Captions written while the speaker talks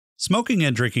Smoking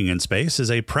and Drinking in Space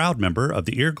is a proud member of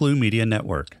the Earglue Media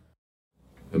Network.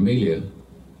 Amelia,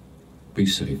 be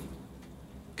safe.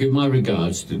 Give my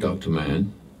regards to Dr.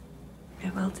 Mann. I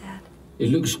will, Dad.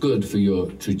 It looks good for your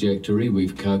trajectory.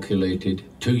 We've calculated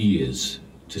 2 years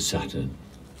to Saturn.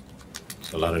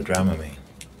 It's a lot of Dramamine.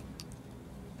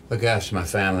 Look after my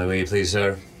family, will you please,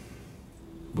 sir?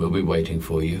 We'll be waiting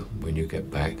for you when you get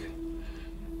back.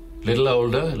 Little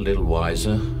older, a little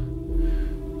wiser,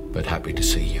 but happy to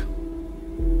see you.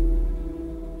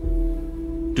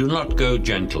 Do not go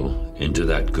gentle into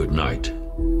that good night.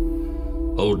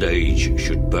 Old age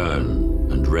should burn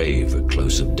and rave at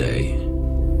close of day.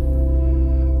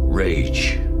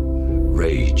 Rage,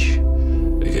 rage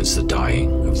against the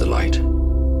dying of the light.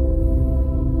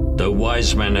 Though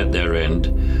wise men at their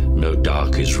end, no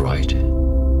dark is right,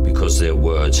 because their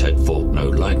words had forked no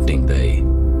lightning they.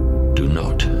 Do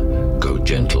not go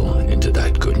gentle into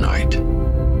that good night.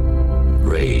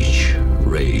 Rage,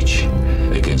 rage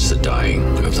against the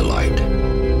dying of the light.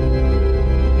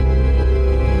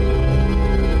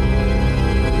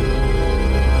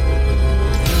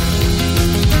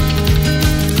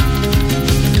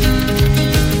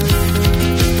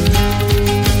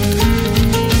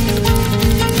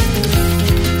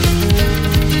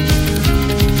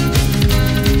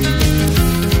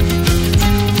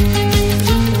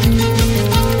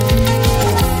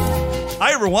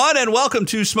 Everyone, and welcome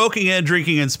to Smoking and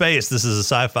Drinking in Space. This is a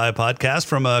sci-fi podcast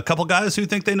from a couple guys who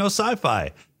think they know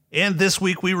sci-fi. And this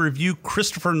week we review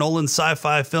Christopher Nolan's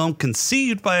sci-fi film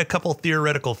conceived by a couple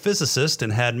theoretical physicists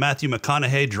and had Matthew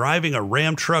McConaughey driving a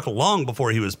Ram truck long before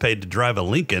he was paid to drive a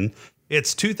Lincoln.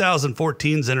 It's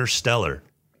 2014's Interstellar.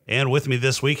 And with me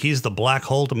this week, he's the black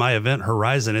hole to my event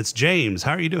horizon. It's James.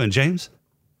 How are you doing, James?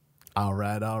 All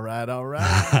right.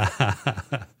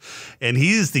 And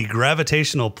he's the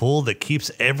gravitational pull that keeps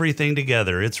everything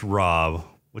together. It's Rob.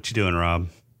 What you doing, Rob?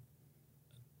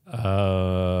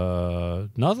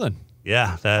 Nothing.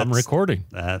 Yeah, I'm recording.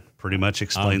 That pretty much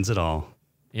explains it all.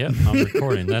 Yep, I'm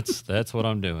recording. That's what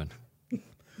I'm doing.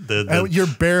 You're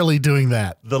barely doing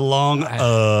that. The long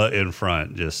in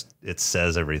front just it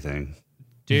says everything.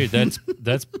 Dude,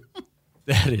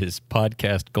 that is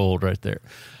podcast gold right there.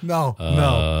 No.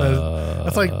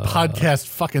 That's like podcast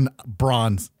fucking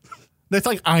bronze. That's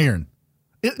like iron.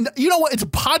 You know what? It's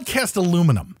podcast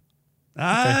aluminum.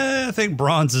 I think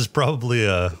bronze is probably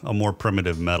a more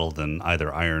primitive metal than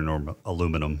either iron or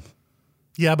aluminum.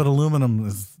 Yeah, but aluminum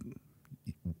is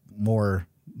more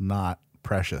not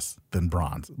precious than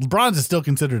bronze. Bronze is still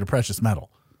considered a precious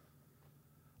metal.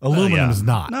 Aluminum is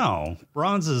not. No,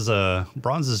 bronze is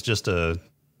just a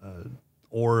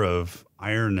ore of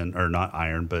iron or not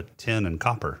iron, but tin and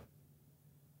copper.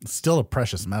 It's still a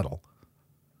precious metal.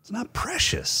 It's not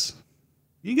precious.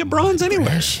 You can get bronze anywhere.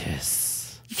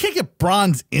 Precious. You can't get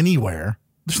bronze anywhere.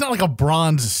 There's not like a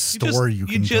bronze store you can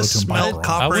go to and buy You just smelt bronze.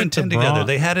 copper and tin together.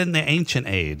 They had it in the ancient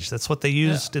age. That's what they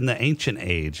used in the ancient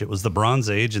age. It was the Bronze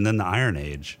Age and then the Iron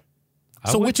Age.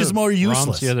 So which is more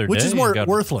useless? Which is more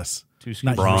worthless?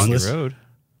 Not bronze. Road.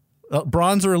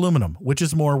 Bronze or aluminum? Which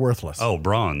is more worthless? Oh,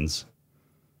 bronze.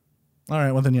 All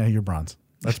right, well then, yeah, you're bronze.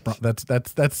 That's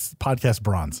podcast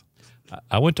bronze.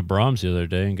 I went to Brahms the other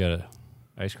day and got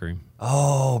ice cream.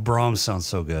 Oh, Brahms sounds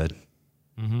so good.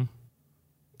 Mm-hmm.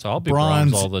 So I'll be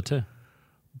Bronze. Brahms all the time.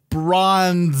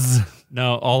 Bronze.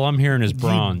 No, all I'm hearing is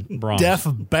Brahms. Deaf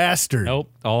bastard.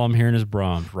 Nope, all I'm hearing is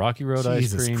Brahms. Rocky Road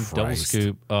Jesus ice cream, Christ. double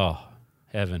scoop. Oh,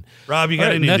 heaven. Rob, you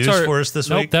got any news for us this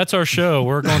week? That's our show.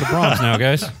 We're going to Brahms now,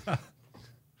 guys.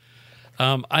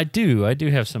 I do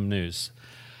have some news.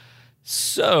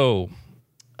 So,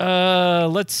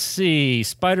 let's see.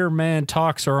 Spider-Man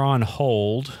talks are on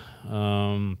hold.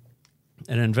 An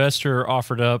investor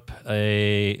offered up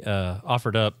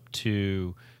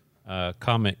to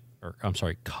Cosmic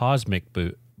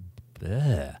Book.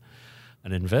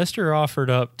 An investor offered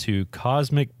up to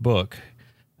Cosmic Book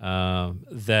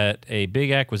that a big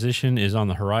acquisition is on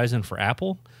the horizon for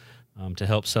Apple to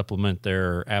help supplement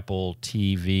their Apple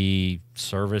TV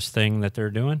service thing that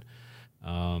they're doing.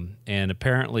 And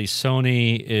apparently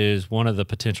Sony is one of the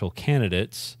potential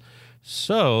candidates.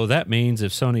 So that means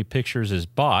if Sony Pictures is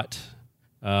bought,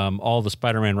 all the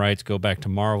Spider-Man rights go back to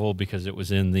Marvel because it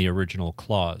was in the original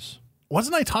clause.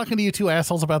 Wasn't I talking to you two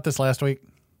assholes about this last week?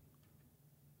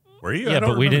 Were you? Yeah,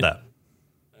 but we didn't. That.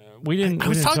 We didn't. I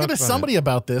was talking to somebody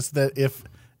about this, that if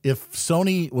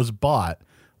Sony was bought,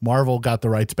 Marvel got the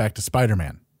rights back to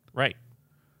Spider-Man. Right.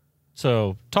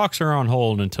 So talks are on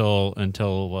hold until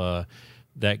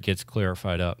that gets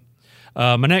clarified up.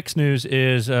 My next news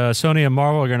is Sony and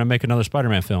Marvel are going to make another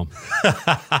Spider-Man film.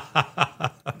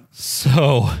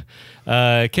 So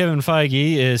Kevin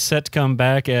Feige is set to come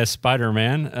back as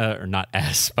Spider-Man, or not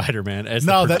as Spider-Man, as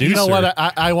the producer. You know what?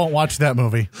 I won't watch that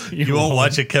movie. You won't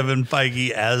watch a Kevin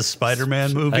Feige as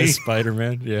Spider-Man movie? As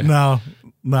Spider-Man, yeah. No.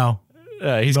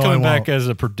 He's No, coming I back won't. as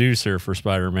a producer for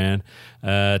Spider-Man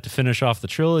to finish off the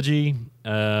trilogy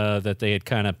that they had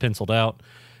kind of penciled out.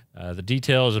 The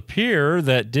details appear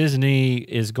that Disney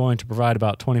is going to provide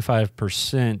about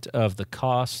 25% of the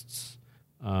costs,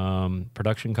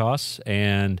 production costs,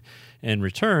 and in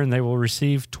return, they will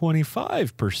receive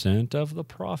 25% of the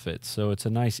profits. So it's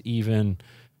a nice even,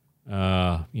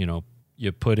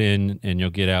 you put in and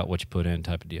you'll get out what you put in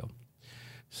type of deal.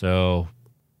 So,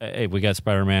 hey, we got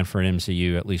Spider-Man for an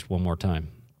MCU at least one more time.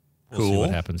 We'll see what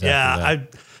happens after that.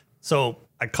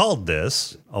 I called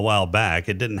this a while back.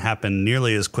 It didn't happen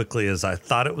nearly as quickly as I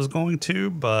thought it was going to,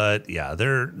 but yeah,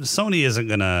 Sony isn't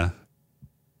gonna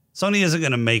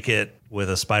make it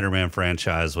with a Spider-Man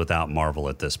franchise without Marvel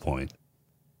at this point.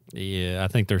 Yeah, I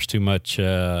think there's too much.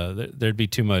 There'd be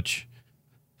too much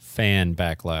fan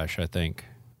backlash. I think.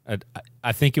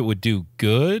 I think it would do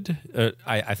good.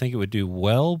 I think it would do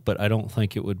well, but I don't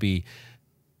think it would be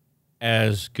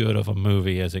as good of a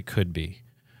movie as it could be.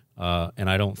 And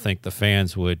I don't think the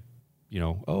fans would,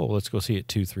 let's go see it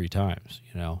 2-3 times.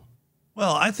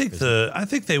 Well, I think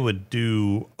they would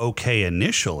do okay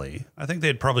initially. I think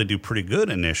they'd probably do pretty good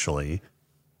initially,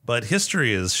 but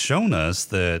history has shown us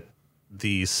that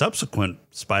the subsequent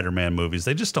Spider-Man movies,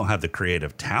 they just don't have the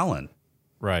creative talent,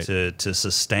 right, to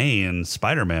sustain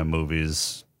Spider-Man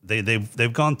movies.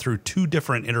 They've gone through 2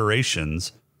 different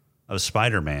iterations of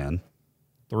Spider-Man.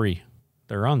 3.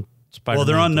 They're on Spider-Man. Well,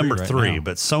 they're on number right 3, now.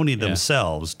 but Sony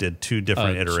themselves did 2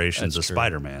 different iterations of true.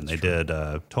 Spider-Man. They did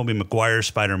Tobey Maguire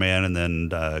Spider-Man and then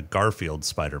Garfield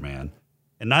Spider-Man.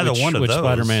 And neither one of which those.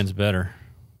 Spider-Man's better?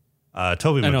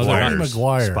 Tobey Maguire's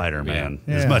Maguire. Spider-Man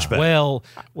Yeah. is much better. Well,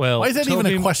 Why is that even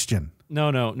a question?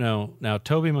 No. Now,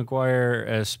 Tobey Maguire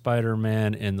as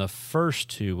Spider-Man in the first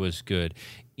 2 was good.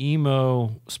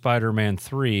 Emo Spider-Man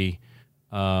 3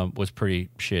 was pretty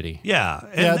shitty. Yeah,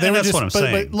 and that's what I'm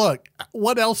saying. But look,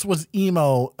 what else was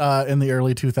emo in the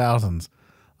early 2000s?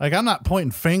 Like, I'm not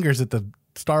pointing fingers at the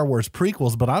Star Wars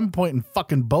prequels, but I'm pointing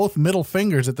fucking both middle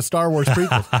fingers at the Star Wars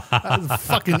prequels.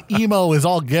 Fucking emo is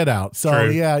all get out. So,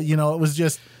 True. yeah, it was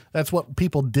just, that's what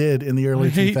people did in the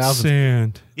early 2000s.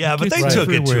 Sand. Yeah, but they took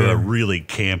it to a really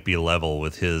campy level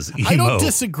with his emo. I don't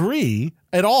disagree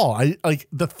at all.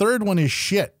 The third one is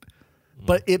shit,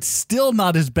 but it's still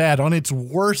not as bad. On its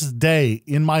worst day,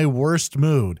 in my worst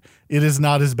mood, it is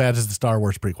not as bad as the Star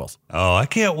Wars prequels. Oh, I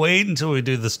can't wait until we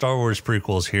do the Star Wars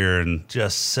prequels here in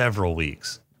just several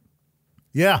weeks.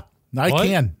 Yeah, I What?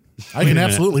 can. I Wait can a minute.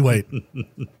 absolutely wait.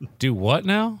 Do what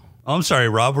now? Oh, I'm sorry,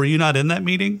 Rob. Were you not in that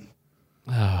meeting?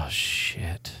 Oh,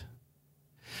 shit.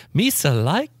 Misa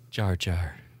like Jar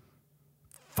Jar.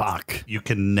 Fuck. You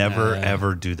can never,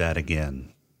 ever do that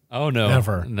again. Oh, no.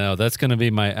 Never. No, that's going to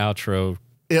be my outro.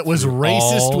 It was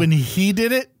racist when he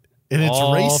did it, and it's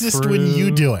all racist when you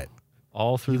through- do it.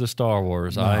 All through the Star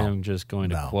Wars, I am just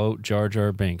going to No. quote Jar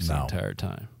Jar Binks the No. entire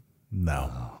time.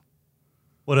 No.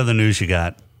 What other news you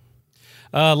got?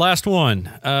 Last one.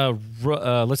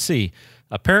 Let's see.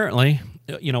 Apparently,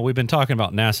 we've been talking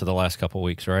about NASA the last couple of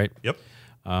weeks, right? Yep.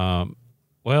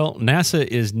 Well, NASA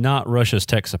is not Russia's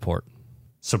tech support.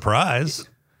 Surprise.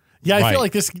 Yeah, I Right. feel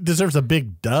like this deserves a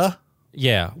big duh.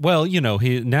 Yeah. Well,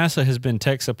 NASA has been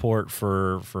tech support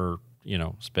for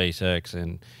SpaceX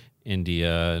and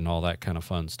India and all that kind of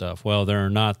fun stuff. Well, they're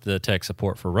not the tech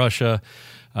support for Russia.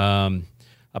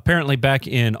 Apparently, back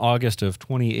in August of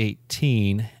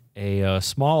 2018, a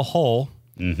small hole,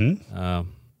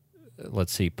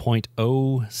 let's see,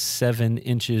 0.07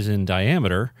 inches in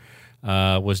diameter,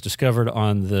 was discovered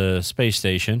on the space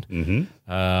station.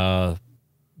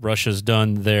 Russia's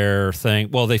done their thing.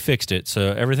 Well, they fixed it,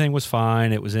 so everything was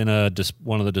fine. It was in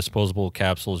one of the disposable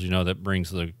capsules, that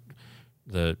brings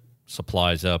the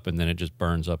supplies up, and then it just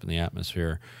burns up in the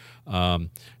atmosphere.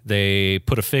 They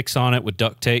put a fix on it with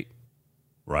duct tape,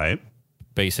 Right.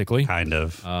 basically. Kind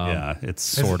of. Yeah. It's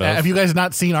Sort of. Have you guys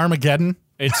not seen Armageddon?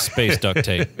 It's space duct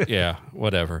tape. Yeah,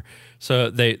 whatever.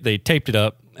 So they taped it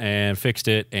up and fixed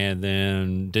it and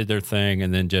then did their thing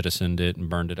and then jettisoned it and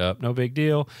burned it up. No big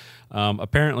deal.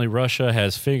 Apparently, Russia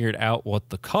has figured out what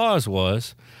the cause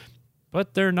was,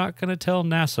 but they're not going to tell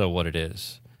NASA what it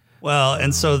is. Well,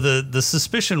 and so the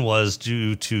suspicion was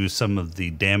due to some of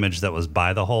the damage that was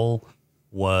by the hole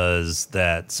was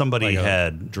that somebody Like a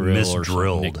had drill or something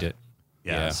misdrilled. nicked it.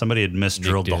 Yeah, somebody had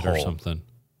misdrilled Nicked the it or hole. something.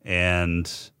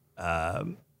 And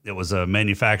it was a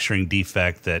manufacturing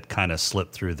defect that kind of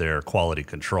slipped through their quality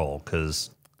control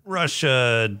because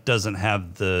Russia doesn't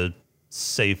have the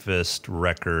safest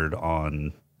record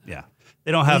on. Yeah,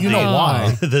 they don't have you know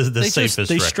why. the safest.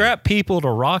 They record. strap people to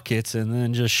rockets and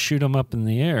then just shoot them up in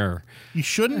the air. You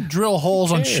shouldn't drill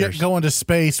holes on shit cares? going to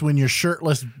space when you're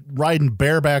shirtless riding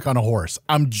bareback on a horse.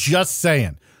 I'm just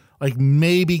saying. Like,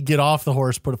 maybe get off the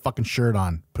horse, put a fucking shirt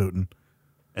on, Putin.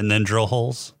 and then drill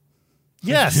holes.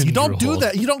 Yes, you don't Drill do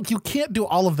that. You can't do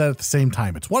all of that at the same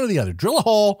time. It's one or the other. Drill a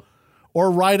hole or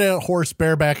ride a horse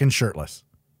bareback and shirtless.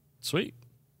 Sweet.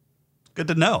 Good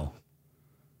to know.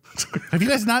 Have you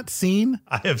guys not seen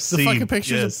I have the seen fucking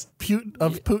pictures yes.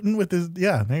 of Putin with his?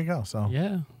 Yeah, there you go. So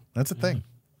Yeah. that's a thing.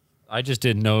 I just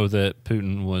didn't know that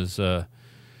Putin was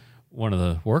one of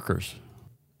the workers.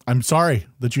 I'm sorry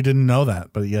that you didn't know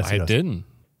that, but yes, he I does. didn't.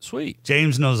 Sweet.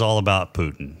 James knows all about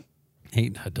Putin. He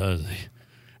does.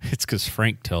 It's because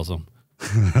Frank tells him.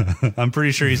 I'm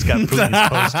pretty sure he's got Putin's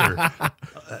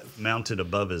poster mounted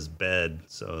above his bed.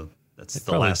 So that's the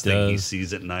probably last thing he does.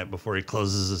 sees at night before he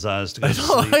closes his eyes to go to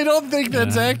sleep. I don't think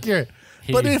that's accurate.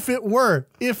 But He- if it were,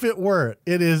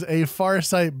 it is a far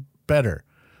sight better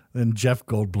than Jeff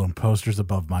Goldblum posters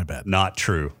above my bed. Not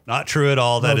true. Not true at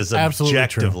all. That No, is absolutely true.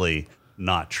 objectively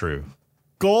not true.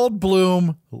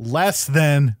 Goldblum less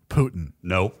than Putin.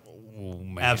 Nope.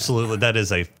 Absolutely. That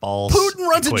is a false Putin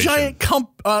runs equation. a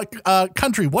giant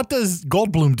country. What does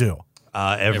Goldblum do?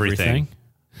 Everything.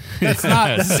 That's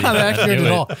not accurate knew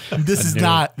at it.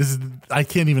 all. I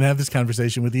can't even have this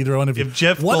conversation with either one of you. If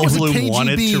Jeff What is a Goldblum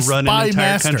wanted to KGB run an spy entire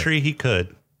master? country, he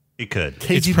could. He could.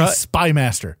 KGB spy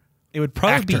master. It would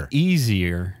probably Actor. be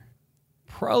easier.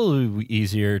 Probably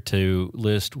easier to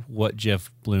list what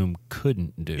Jeff Bloom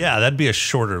couldn't do. Yeah, that'd be a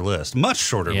shorter list. Much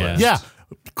shorter Yeah. list. Yeah.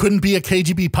 Couldn't be a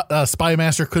KGB spy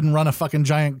master. Couldn't run a fucking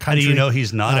giant How country. do you know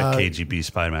he's not a KGB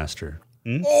spy master?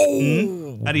 How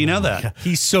do you know that?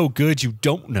 He's so good you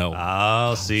don't know.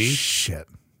 Oh, see? Shit.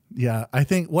 Yeah, I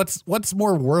think what's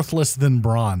more worthless than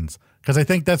bronze? Because I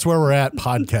think that's where we're at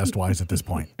podcast wise at this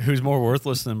point. Who's more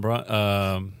worthless than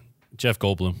Jeff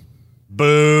Goldblum?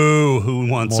 Boo. Who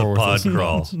wants More a pod worthless than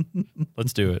crawl?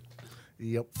 Let's do it.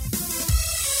 Yep.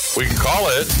 We can call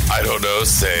it, I don't know,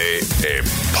 say a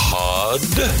pod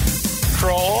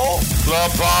crawl?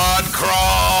 The pod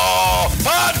crawl!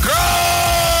 Pod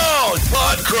crawl!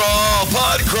 Pod crawl!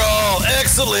 Pod crawl!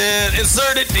 Excellent!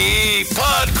 Insert it deep!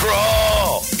 Pod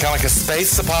crawl! Kind of like a space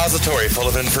suppository full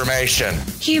of information.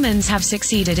 Humans have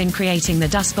succeeded in creating the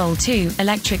Dust Bowl 2,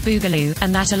 Electric Boogaloo,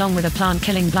 and that along with a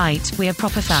plant-killing blight, we are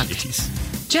proper fucked. Jeez.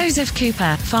 Joseph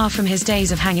Cooper, far from his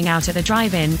days of hanging out at the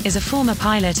drive-in, is a former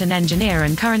pilot and engineer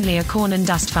and currently a corn and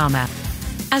dust farmer.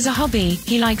 As a hobby,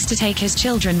 he likes to take his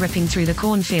children ripping through the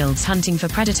cornfields hunting for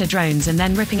predator drones and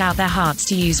then ripping out their hearts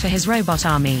to use for his robot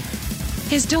army.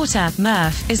 His daughter,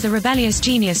 Murph, is the rebellious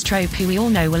genius trope who we all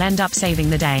know will end up saving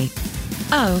the day.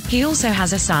 Oh, he also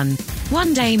has a son.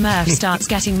 One day Murph starts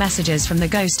getting messages from the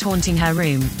ghost haunting her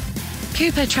room.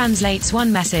 Cooper translates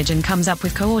one message and comes up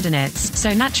with coordinates,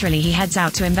 so naturally he heads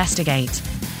out to investigate.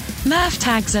 Murph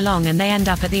tags along and they end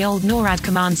up at the old NORAD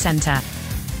command center.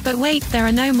 But wait, there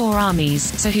are no more armies,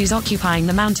 so who's occupying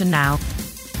the mountain now?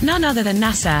 None other than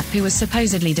NASA, who was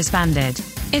supposedly disbanded.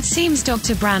 It seems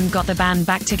Dr. Brand got the band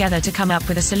back together to come up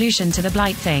with a solution to the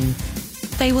blight thing.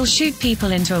 They will shoot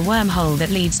people into a wormhole that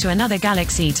leads to another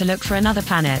galaxy to look for another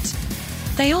planet.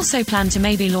 They also plan to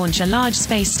maybe launch a large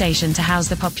space station to house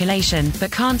the population,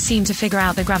 but can't seem to figure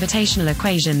out the gravitational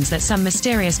equations that some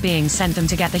mysterious beings sent them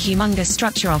to get the humongous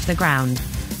structure off the ground.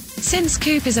 Since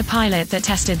Coop is a pilot that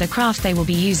tested the craft they will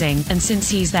be using, and since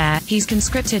he's there, he's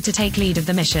conscripted to take lead of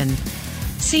the mission.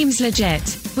 Seems legit.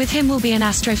 With him will be an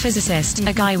astrophysicist,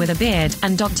 a guy with a beard,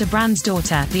 and Dr. Brand's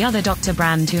daughter, the other Dr.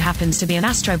 Brand who happens to be an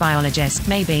astrobiologist,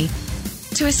 maybe.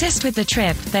 To assist with the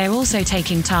trip, they are also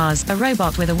taking Tars, a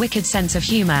robot with a wicked sense of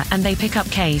humor, and they pick up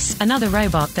Case, another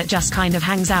robot that just kind of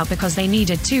hangs out because they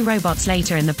needed two robots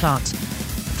later in the plot.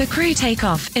 The crew take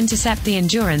off, intercept the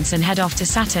Endurance and head off to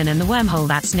Saturn and the wormhole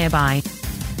that's nearby.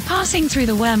 Passing through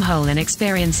the wormhole and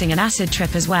experiencing an acid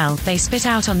trip as well, they spit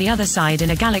out on the other side in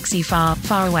a galaxy far,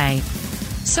 far away.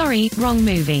 Sorry, wrong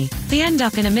movie. They end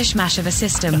up in a mishmash of a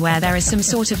system where there is some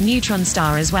sort of neutron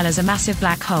star as well as a massive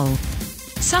black hole.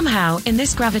 Somehow, in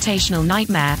this gravitational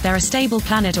nightmare, there are stable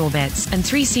planet orbits, and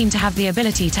 3 seem to have the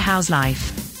ability to house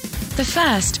life. The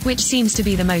first, which seems to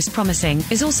be the most promising,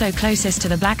 is also closest to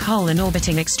the black hole and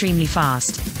orbiting extremely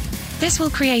fast. This will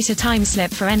create a time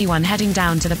slip for anyone heading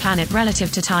down to the planet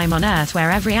relative to time on Earth,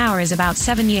 where every hour is about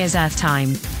 7 years Earth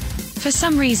time. For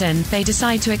some reason, they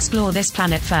decide to explore this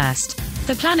planet first.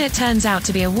 The planet turns out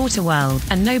to be a water world,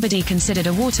 and nobody considered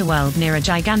a water world near a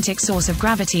gigantic source of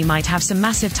gravity might have some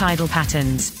massive tidal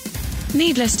patterns.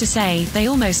 Needless to say, they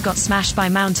almost got smashed by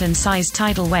mountain-sized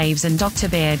tidal waves and Dr.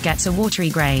 Beard gets a watery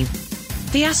grave.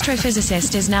 The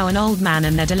astrophysicist is now an old man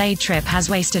and their delayed trip has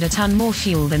wasted a ton more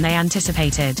fuel than they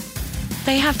anticipated.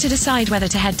 They have to decide whether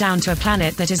to head down to a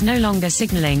planet that is no longer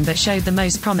signaling but showed the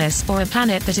most promise, or a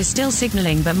planet that is still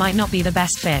signaling but might not be the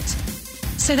best fit.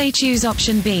 So they choose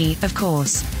option B, of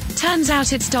course. Turns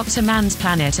out it's Dr. Man's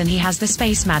planet and he has the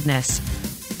space madness.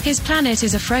 His planet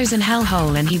is a frozen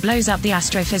hellhole and he blows up the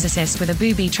astrophysicist with a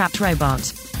booby-trapped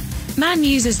robot. Man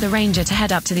uses the Ranger to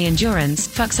head up to the Endurance,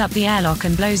 fucks up the airlock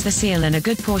and blows the seal and a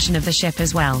good portion of the ship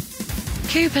as well.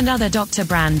 Coop and other Dr.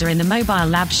 Brand are in the mobile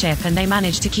lab ship and they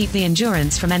manage to keep the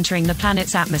Endurance from entering the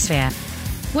planet's atmosphere.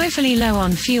 Woefully low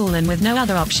on fuel and with no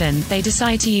other option, they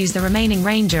decide to use the remaining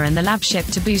Ranger and the lab ship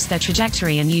to boost their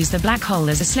trajectory and use the black hole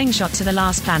as a slingshot to the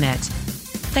last planet.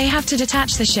 They have to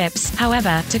detach the ships,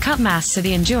 however, to cut mass so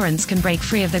the Endurance can break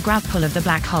free of the grab pull of the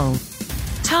black hole.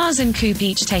 Tars and Coop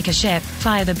each take a ship,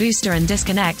 fire the booster and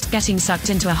disconnect, getting sucked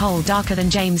into a hole darker than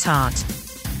James' heart.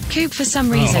 Coop for some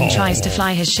reason tries to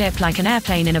fly his ship like an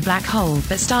airplane in a black hole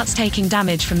but starts taking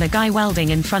damage from the guy welding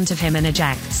in front of him and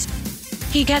ejects.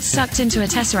 He gets sucked into a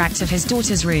tesseract of his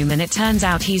daughter's room and it turns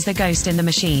out he's the ghost in the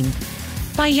machine.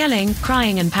 By yelling,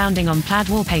 crying and pounding on plaid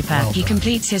wallpaper, he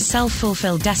completes his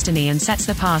self-fulfilled destiny and sets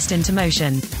the past into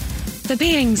motion. The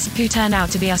beings, who turn out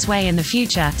to be us way in the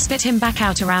future, spit him back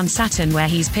out around Saturn where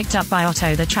he's picked up by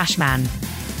Otto the Trash Man.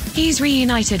 He's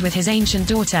reunited with his ancient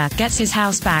daughter, gets his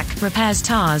house back, repairs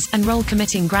Tars, and roll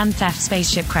committing Grand Theft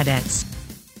spaceship credits.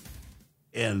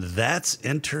 And that's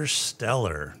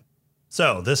Interstellar.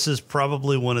 So this is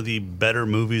probably one of the better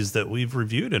movies that we've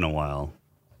reviewed in a while.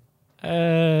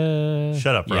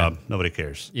 Shut up, Rob. Nobody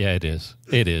cares. Yeah, it is.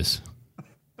 It is.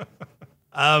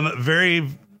 Very,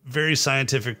 very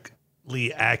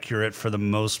scientifically accurate for the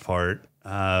most part.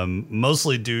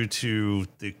 Mostly due to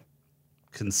the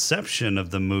conception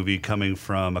of the movie coming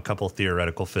from a couple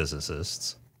theoretical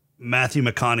physicists. Matthew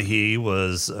McConaughey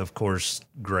was, of course,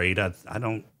 great. I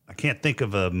can't think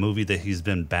of a movie that he's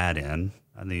been bad in.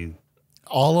 I mean,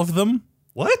 all of them.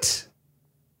 What?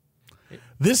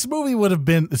 This movie would have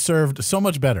been served so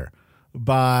much better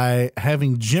by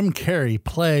having Jim Carrey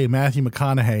play Matthew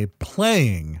McConaughey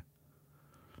playing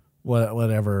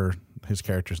whatever his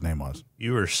character's name was.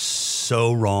 You are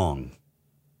so wrong.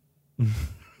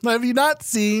 Have you not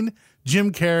seen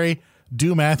Jim Carrey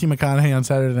do Matthew McConaughey on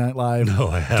Saturday Night Live? No,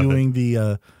 I haven't.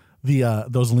 Doing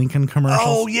those Lincoln commercials.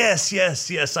 Oh, yes,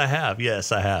 I have.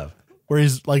 Yes, I have. Where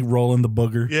he's like rolling the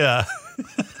booger. Yeah.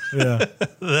 Yeah.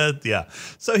 Yeah.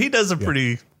 So he does a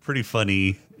pretty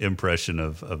funny impression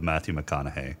of Matthew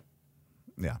McConaughey.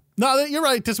 Yeah. No, you're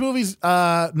right. This movie's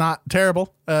not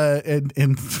terrible.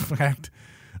 In fact,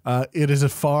 it is a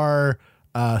far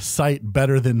sight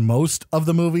better than most of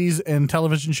the movies and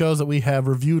television shows that we have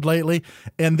reviewed lately.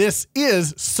 And this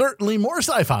is certainly more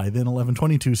sci-fi than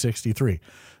 11/22/63.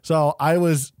 So I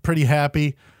was pretty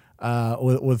happy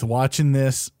with watching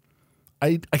this.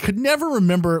 I could never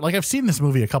remember, like I've seen this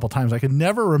movie a couple times. I could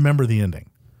never remember the ending.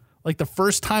 Like the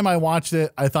first time I watched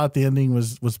it, I thought the ending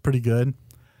was pretty good.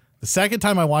 The second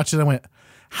time I watched it, I went,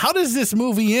 how does this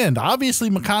movie end? Obviously,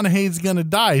 McConaughey's going to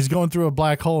die. He's going through a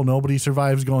black hole. Nobody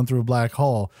survives going through a black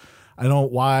hole. I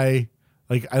don't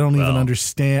even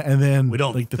understand. And then we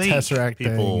don't like the think Tesseract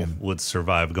people thing would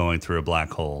survive going through a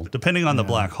black hole, depending on the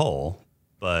black hole.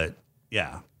 But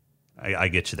yeah, I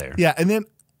get you there. Yeah, and then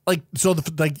and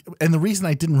the reason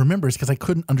I didn't remember is because I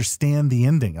couldn't understand the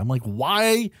ending. I'm like,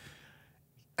 why?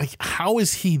 Like, how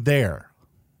is he there?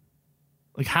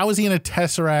 Like, how is he in a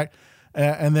Tesseract?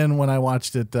 And then when I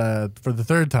watched it for the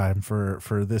third time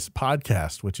for this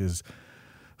podcast, which is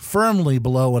firmly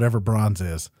below whatever bronze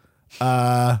is,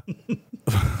 I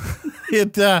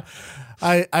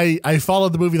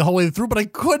followed the movie the whole way through, but I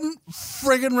couldn't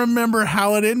friggin' remember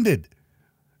how it ended.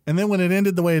 And then when it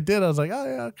ended the way it did, I was like, oh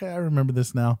yeah, okay, I remember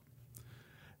this now.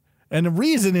 And the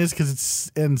reason is because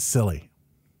it ends silly.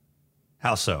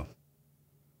 How so?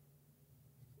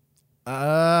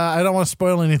 I don't want to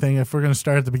spoil anything if we're going to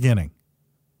start at the beginning.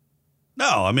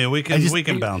 No, I mean we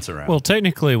can bounce around. Well,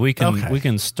 technically we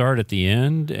can start at the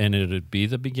end and it'd be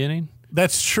the beginning.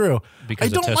 That's true.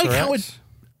 Because I don't of like how Tesseract?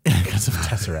 because of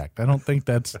Tesseract. I don't think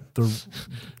that's the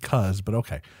cause, but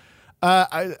okay.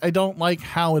 I don't like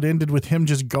how it ended with him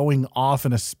just going off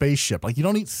in a spaceship. Like, you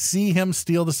don't see him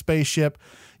steal the spaceship.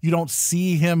 You don't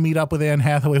see him meet up with Anne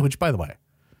Hathaway, which, by the way,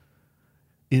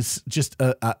 is just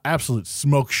an absolute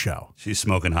smoke show. She's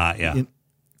smoking hot, yeah.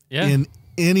 In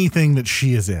anything that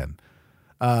she is in.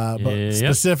 But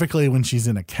specifically when she's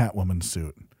in a Catwoman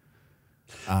suit.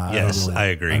 Yes, I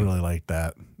agree. I really like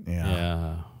that.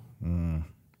 Yeah.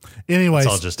 Anyways,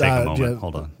 So I'll just take a moment.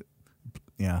 Hold on.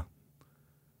 Yeah.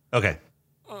 Okay.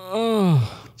 I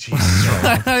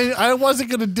wasn't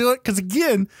going to do it because,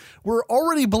 again, we're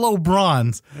already below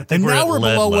bronze. And we're now at we're lead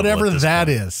level level whatever at this that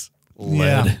point. is. Lead.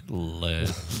 Yeah.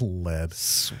 Lead.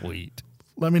 Sweet.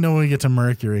 Let me know when we get to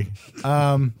mercury.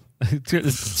 So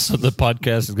the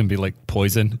podcast is going to be like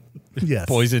poison. Yes.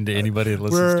 Poison to anybody that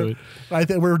listens to it. I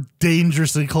think we're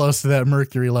dangerously close to that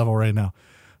mercury level right now.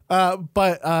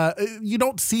 But you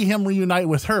don't see him reunite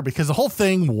with her because the whole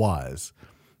thing was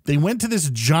they went to this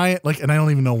giant, and I don't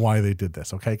even know why they did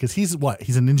this, okay? Because he's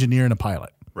an engineer and a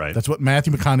pilot. Right. That's what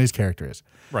Matthew McConaughey's character is.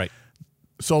 Right.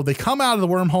 So they come out of the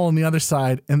wormhole on the other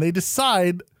side and they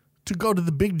decide to go to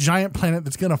the big giant planet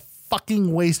that's going to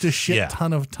fucking waste a shit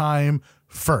ton of time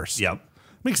first. Yep.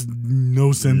 Makes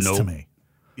no sense to me.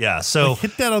 Yeah. So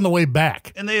hit that on the way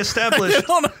back. And they established,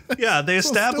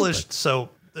 so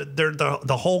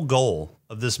the whole goal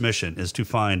of this mission is to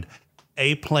find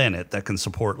a planet that can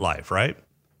support life, right?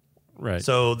 Right.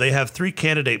 So they have 3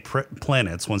 candidate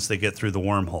planets once they get through the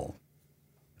wormhole.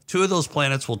 2 of those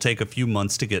planets will take a few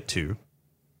months to get to.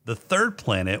 The third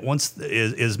planet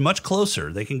is much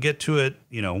closer. They can get to it,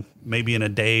 maybe in a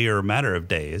day or a matter of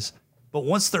days. But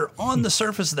once they're on the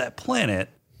surface of that planet,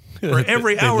 for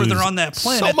every hour they're on that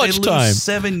planet, they lose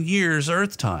 7 years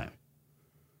Earth time.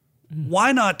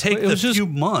 Why not take few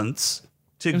months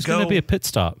to go? It was going to be a pit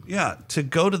stop. Yeah, to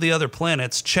go to the other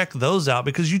planets, check those out,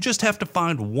 because you just have to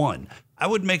find one. I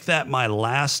would make that my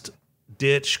last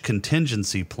ditch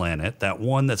contingency planet, that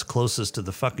one that's closest to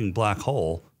the fucking black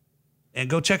hole, and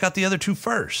go check out the other 2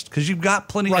 first, because you've got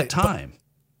plenty of time.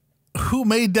 Who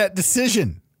made that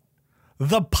decision?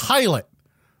 The pilot.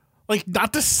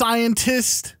 Not the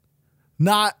scientist,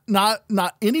 not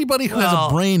anybody who has a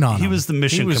brain on him. He was the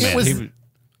mission commander.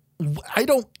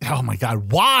 Oh my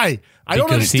God, why? I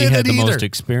don't understand he had that the either. most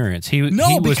experience. He was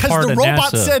because part the of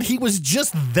robot NASA. said he was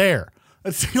just there.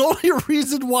 That's the only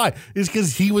reason why, is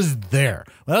because he was there.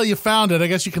 Well, you found it. I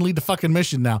guess you can lead the fucking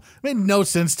mission now. It made no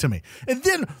sense to me. And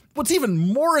then what's even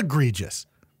more egregious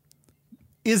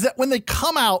is that when they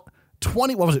come out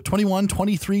 21,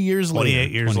 23 years later.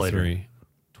 28 years later. 23.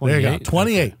 There you go,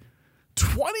 28. Okay.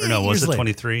 28 No, was years it later.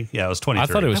 23? Yeah, it was 23. I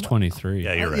thought it was 23.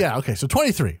 Yeah, you're right. Yeah, okay, so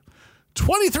 23.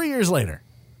 23 years later,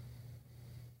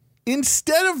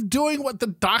 instead of doing what the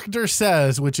doctor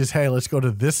says, which is, hey, let's go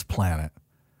to this planet,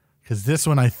 because this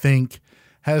one I think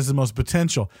has the most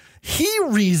potential, he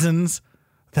reasons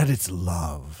that it's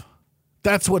love.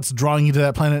 That's what's drawing you to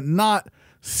that planet, not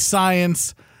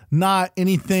science, not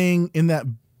anything in that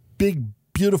big,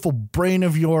 beautiful brain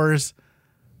of yours.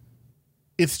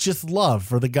 It's just love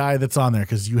for the guy that's on there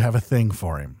because you have a thing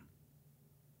for him.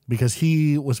 Because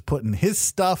he was putting his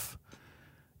stuff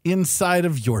inside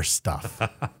of your stuff.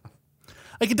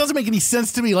 It doesn't make any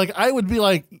sense to me. I would be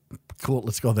like, cool,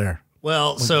 let's go there.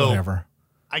 Well, so whatever.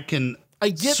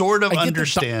 I sort of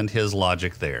understand his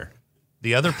logic there.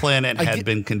 The other planet had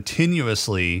been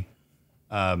continuously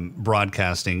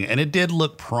broadcasting, and it did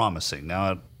look promising.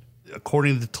 Now,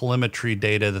 according to the telemetry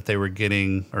data that they were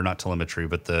getting, or not telemetry,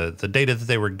 but the data that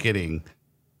they were getting,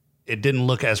 it didn't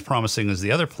look as promising as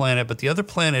the other planet, but the other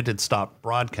planet had stopped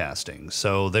broadcasting.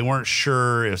 So they weren't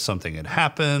sure if something had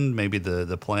happened. Maybe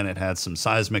the planet had some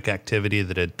seismic activity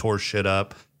that had tore shit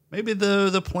up. Maybe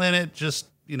the planet just,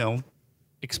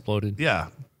 exploded. Yeah,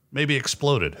 maybe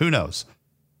exploded. Who knows?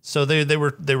 So they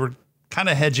were kind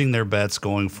of hedging their bets,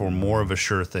 going for more of a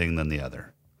sure thing than the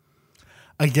other.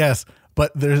 I guess,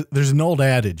 but there's an old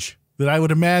adage that I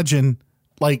would imagine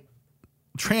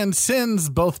transcends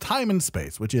both time and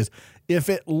space, which is, if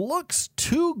it looks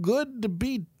too good to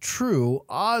be true,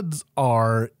 odds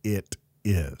are it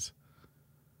is.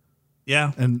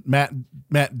 Yeah. And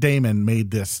Matt Damon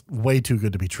made this way too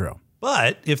good to be true.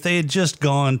 But if they had just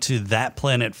gone to that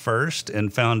planet first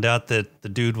and found out that the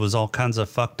dude was all kinds of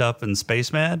fucked up and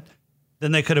space mad,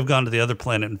 then they could have gone to the other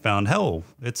planet and found,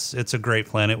 it's a great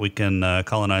planet. We can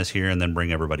colonize here and then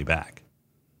bring everybody back.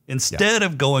 Instead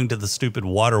of going to the stupid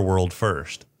water world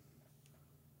first.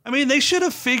 I mean, they should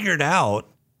have figured out,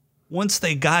 once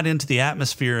they got into the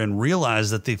atmosphere and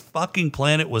realized that the fucking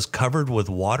planet was covered with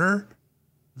water,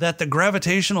 that the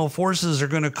gravitational forces are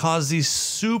going to cause these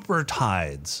super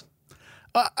tides.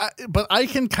 But I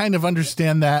can kind of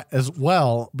understand that as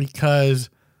well, because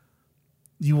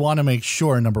you want to make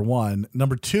sure, number one.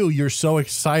 Number two, you're so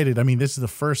excited. I mean, this is the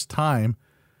first time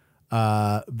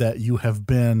that you have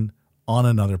been on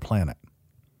another planet.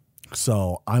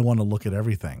 So I want to look at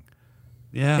everything.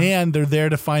 Yeah. And they're there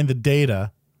to find the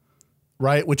data,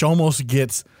 right? Which almost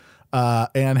gets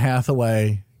Anne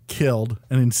Hathaway killed.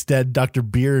 And instead, Dr.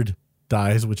 Beard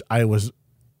dies, which I was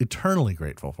eternally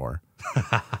grateful for.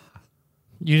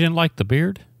 You didn't like the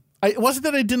beard? It wasn't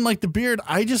that I didn't like the beard.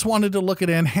 I just wanted to look at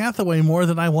Anne Hathaway more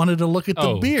than I wanted to look at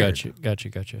the beard.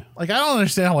 Gotcha. Like, I don't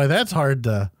understand why that's hard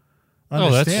to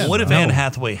understand. What if Anne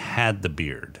Hathaway had the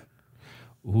beard?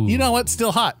 Ooh. You know what?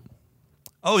 Still hot.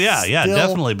 Oh, yeah, Still-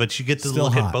 definitely. But you get to still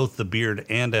look hot. at both the beard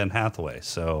and Anne Hathaway.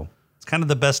 So it's kind of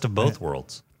the best of both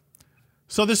worlds.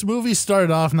 So this movie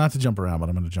started off, not to jump around, but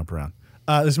I'm going to jump around.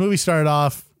 This movie started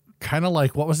off kind of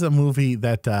like, what was the movie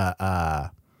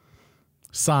that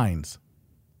Signs?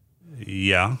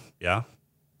 Yeah.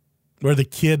 Where the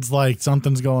kids, like,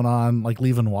 something's going on, like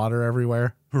leaving water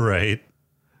everywhere. Right.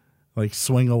 Like,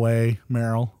 swing away,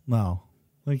 Meryl. No.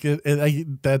 Like,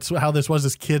 that's how this was.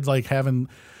 This kid's, like, having,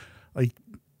 like,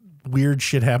 weird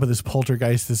shit happen. This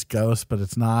poltergeist, this ghost, but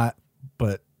it's not.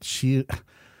 But she's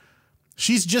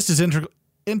just as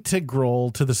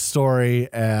integral to the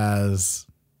story as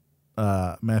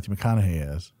Matthew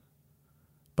McConaughey is.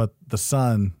 But the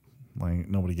son, like,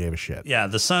 nobody gave a shit. Yeah,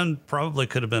 the son probably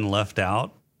could have been left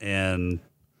out, and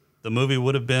the movie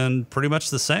would have been pretty much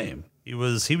the same. He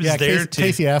was there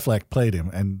Casey Affleck played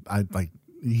him, and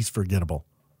he's forgettable.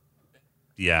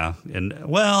 Yeah, and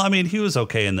well, I mean, he was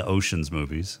okay in the Ocean's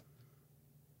movies.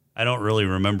 I don't really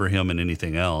remember him in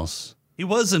anything else. He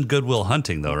was in Good Will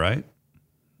Hunting, though, right?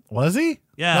 Was he?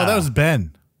 Yeah. No, that was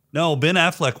Ben. No, Ben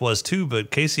Affleck was too,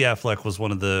 but Casey Affleck was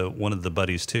one of the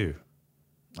buddies too.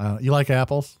 You like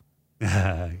apples?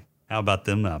 How about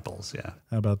them apples? Yeah.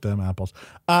 How about them apples?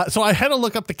 So I had to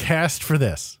look up the cast for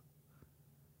this.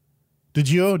 Did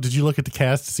you look at the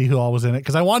cast to see who all was in it?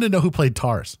 Because I wanted to know who played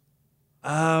Tars.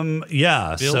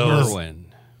 Yeah. Bill so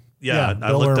Irwin. yeah, I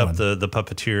Bill looked Irwin. up the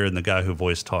puppeteer and the guy who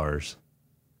voiced Tars.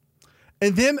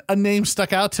 And then a name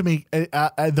stuck out to me.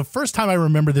 The first time I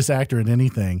remember this actor in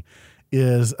anything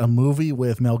is a movie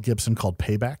with Mel Gibson called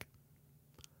Payback.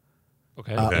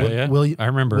 Okay. William, I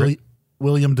remember it.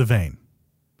 William Devane.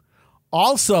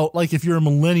 Also, like, if you're a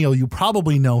millennial, you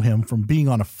probably know him from being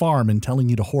on a farm and telling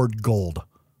you to hoard gold.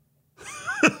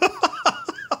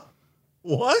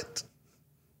 What?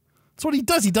 That's what he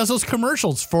does. He does those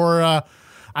commercials for, I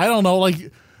don't know, like,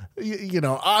 what do you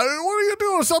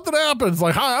do if something happens?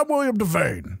 Like, hi, I'm William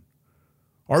Devane.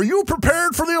 Are you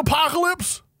prepared for the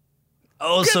apocalypse?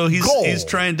 Oh, Get so he's gold.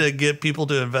 trying to get people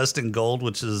to invest in gold,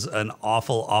 which is an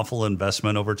awful, awful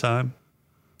investment over time.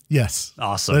 Yes.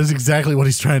 Awesome. That is exactly what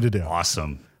he's trying to do.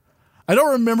 Awesome. I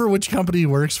don't remember which company he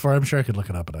works for. I'm sure I could look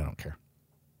it up, but I don't care.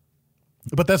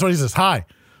 But that's what he says. Hi,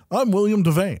 I'm William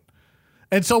Devane.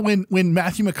 And so when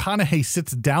Matthew McConaughey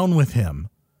sits down with him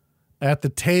at the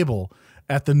table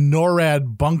at the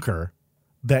NORAD bunker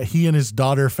that he and his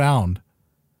daughter found,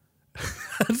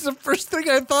 that's the first thing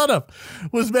I thought of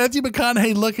was Matthew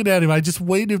McConaughey looking at him. I just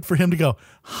waited for him to go,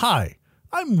 hi,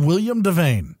 I'm William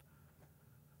Devane.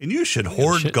 And you should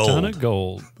hoard Shit gold. ton of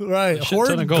gold. Right. Shit Hoard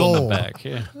ton of gold in gold. the back.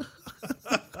 Yeah.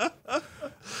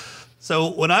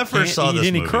 So when I first saw Can't eat this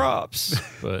any movie, crops,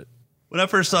 but when I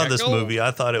first saw Got this gold. movie,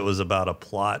 I thought it was about a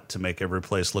plot to make every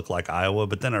place look like Iowa.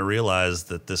 But then I realized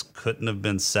that this couldn't have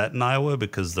been set in Iowa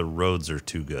because the roads are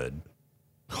too good.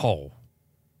 oh,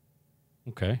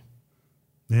 okay.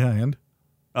 Yeah, and?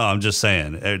 Oh, I'm just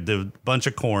saying, the bunch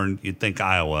of corn, you'd think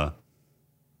Iowa,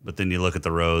 but then you look at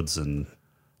the roads and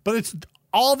But it's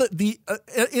all that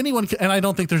anyone can, and I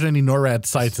don't think there's any NORAD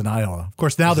sites in Iowa. Of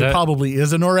course, now Is there that- probably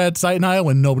is a NORAD site in Iowa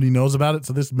and nobody knows about it.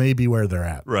 So this may be where they're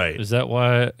at. right. Is that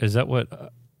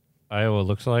what Iowa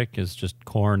looks like? Is just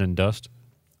corn and dust?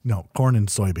 No, corn and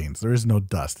soybeans. There is no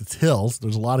dust. It's hills.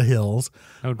 There's a lot of hills.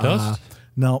 No dust?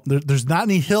 No, there's not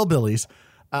any hillbillies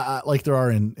like there are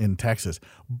in Texas.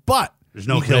 But There's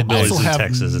no you can hillbillies also in have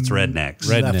Texas. It's rednecks.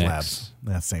 Rednecks. Meth labs.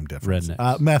 That's same difference.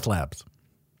 Rednecks. Meth labs.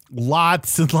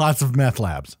 Lots and lots of meth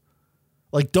labs.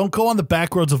 Like, don't go on the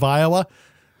back roads of Iowa.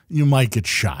 You might get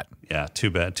shot. Yeah, too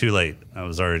bad. Too late. I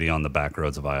was already on the back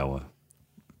roads of Iowa.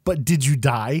 But did you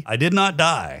die? I did not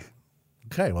die.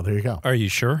 Okay, well, there you go. Are you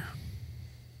sure?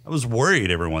 I was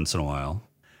worried every once in a while.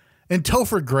 And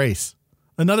Topher Grace,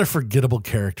 another forgettable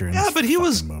character in Yeah, this but he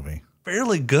was fucking movie.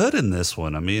 fairly good in this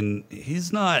one. I mean,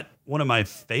 he's not one of my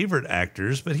favorite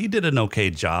actors, but he did an okay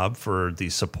job for the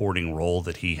supporting role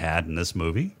that he had in this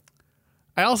movie.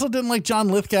 I also didn't like John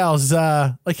Lithgow's,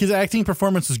 like, his acting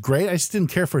performance was great. I just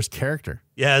didn't care for his character.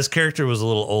 Yeah, his character was a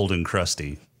little old and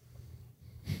crusty.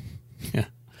 Yeah.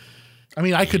 I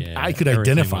mean, I could everything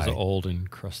identify. was old and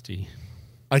crusty.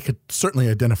 I could certainly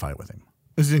identify with him.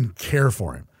 I just didn't care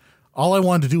for him. All I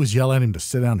wanted to do was yell at him to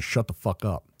sit down and shut the fuck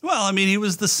up. Well, I mean, he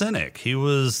was the cynic. He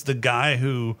was the guy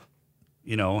who,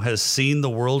 has seen the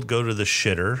world go to the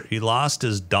shitter. He lost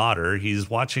his daughter. He's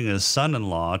watching his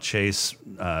son-in-law chase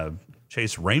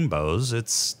rainbows.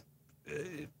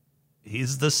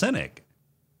 He's the cynic.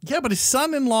 Yeah, but his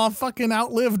son-in-law fucking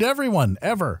outlived everyone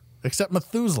ever except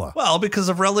Methuselah. Well, because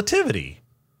of relativity.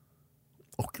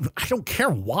 I don't care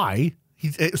why.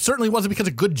 It certainly wasn't because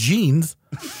of good genes.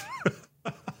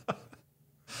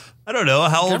 I don't know.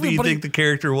 How old do you Everybody- think the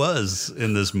character was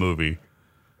in this movie?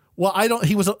 Well,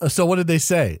 he was, so what did they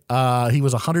say? He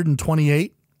was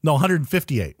 128? No,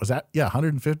 158. Was that? Yeah,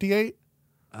 158?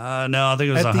 No, I think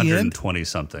it was At the end? 120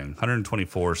 something,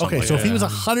 124 something. Okay, so if he was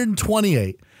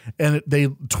 128 and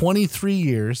 23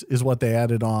 years is what they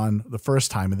added on the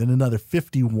first time, and then another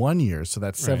 51 years, so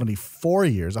that's 74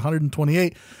 years.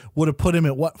 128 would have put him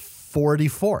at what,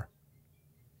 44?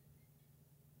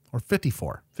 Or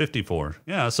 54? 54.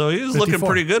 Yeah, so he was looking 54.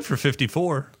 pretty good for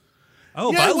 54.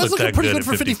 Oh, Yeah, I he was looked looking that pretty good good at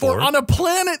for 54 on a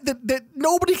planet that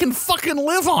nobody can fucking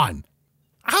live on.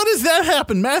 How does that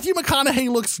happen? Matthew McConaughey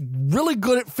looks really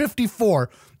good at 54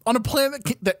 on a planet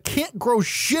that can't grow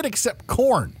shit except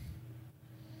corn.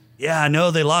 Yeah, I know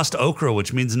they lost okra,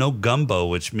 which means no gumbo,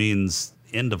 which means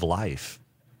end of life.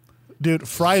 Dude,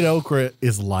 fried okra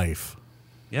is life.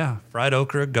 Yeah, fried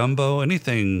okra, gumbo,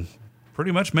 anything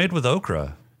pretty much made with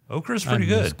okra. Okra's pretty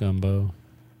I miss good. gumbo.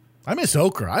 I miss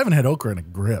okra. I haven't had okra in a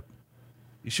grip.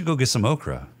 You should go get some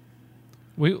okra.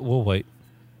 We'll wait.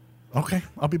 Okay,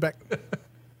 I'll be back.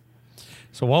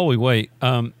 So while we wait,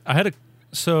 I had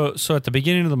so at the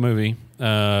beginning of the movie,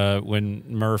 when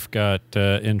Murph got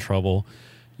in trouble,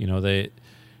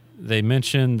 they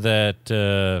mentioned that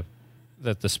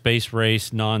that the space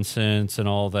race nonsense and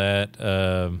all that.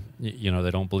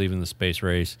 They don't believe in the space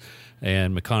race,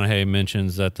 and McConaughey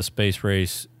mentions that the space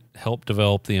race helped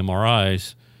develop the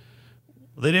MRIs.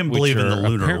 They didn't Which believe in the are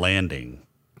lunar landing.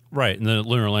 Right, in the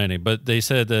lunar landing. But they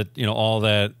said that, all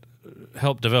that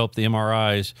helped develop the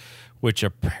MRIs, which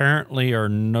apparently are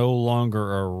no longer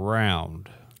around.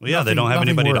 Well, yeah, they don't have Nothing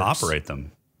anybody to works. operate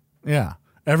them. Yeah,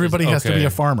 everybody has to be Okay. a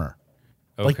farmer.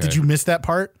 Like, Okay. did you miss that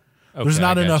part? There's Okay,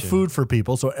 not I got enough you. food for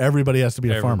people, so everybody has to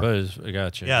be a farmer. I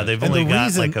got you. Yeah, they've And only the got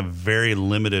reason- like a very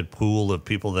limited pool of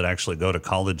people that actually go to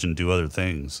college and do other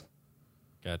things.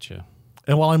 Gotcha.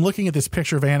 And while I'm looking at this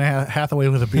picture of Anne Hathaway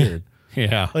with a beard,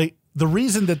 Yeah. like the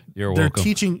reason that You're they're welcome.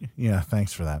 teaching, yeah,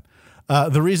 thanks for that.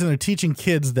 The reason they're teaching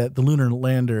kids that the lunar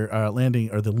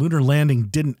landing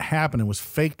didn't happen and was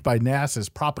faked by NASA's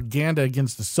propaganda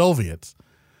against the Soviets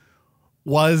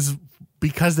was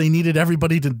because they needed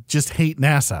everybody to just hate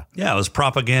NASA. Yeah, it was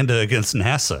propaganda against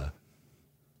NASA.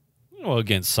 Well,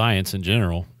 against science in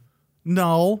general.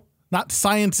 No, not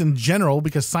science in general,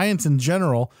 because science in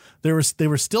general, they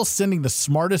were still sending the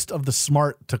smartest of the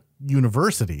smart to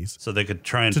universities. So they could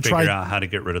try and To figure try- out how to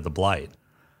get rid of the blight.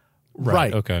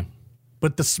 Right. Okay.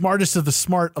 But the smartest of the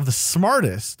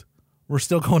smartest were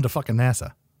still going to fucking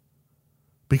NASA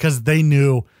because they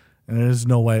knew there's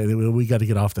no way we got to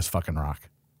get off this fucking rock.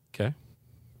 Okay.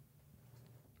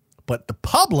 But the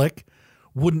public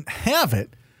wouldn't have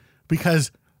it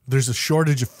because there's a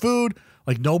shortage of food.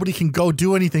 Like nobody can go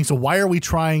do anything. So why are we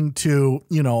trying to,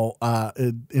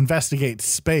 investigate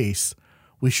space?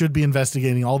 We should be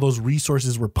investigating all those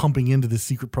resources we're pumping into this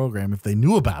secret program if they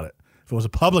knew about it, if it was a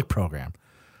public program.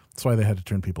 That's why they had to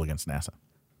turn people against NASA.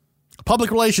 Public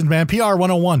relations, man. PR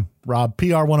 101, Rob.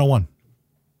 PR 101.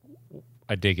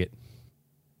 I dig it.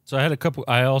 So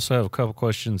I also have a couple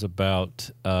questions about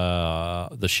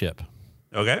the ship,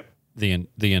 Okay. the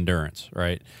Endurance,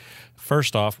 right?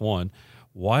 First off,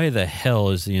 why the hell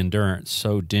is the Endurance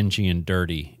so dingy and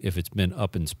dirty if it's been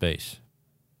up in space?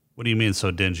 What do you mean so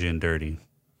dingy and dirty?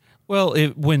 Well,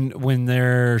 when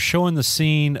they're showing the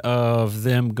scene of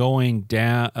them going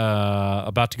down,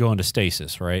 about to go into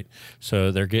stasis, right?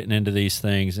 So they're getting into these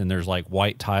things, and there's like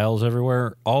white tiles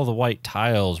everywhere. All the white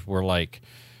tiles were like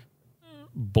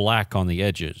black on the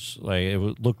edges. Like it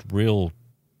looked real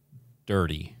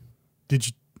dirty. Did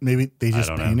you maybe they just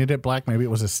don't know. painted it black? Maybe it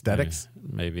was aesthetics.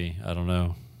 Maybe, I don't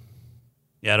know.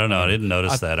 Yeah, I don't know. I didn't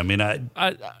notice that. I mean,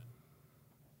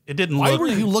 it didn't Why look. were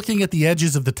you looking at the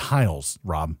edges of the tiles,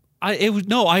 Rob?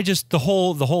 The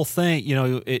whole thing,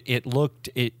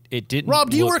 it didn't. Rob,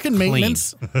 do you look work in clean.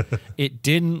 maintenance? It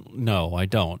didn't. No, I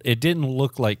don't. It didn't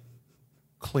look like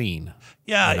clean.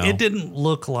 Yeah, you know? it didn't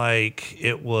look like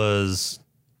it was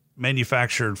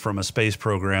manufactured from a space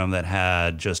program that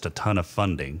had just a ton of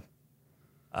funding.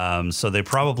 So they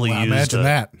probably Well, used imagine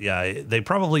that. Yeah, they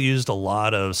probably used a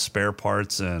lot of spare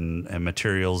parts and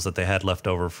materials that they had left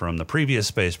over from the previous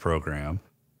space program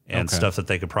and Okay. stuff that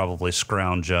they could probably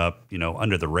scrounge up,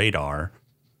 under the radar.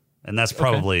 And that's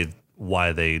probably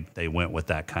why they went with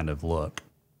that kind of look.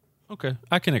 Okay,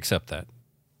 I can accept that.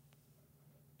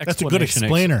 That's a good Explanation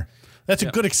explainer. That's a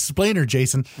good explainer,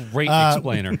 Jason. Great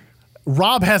explainer.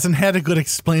 Rob hasn't had a good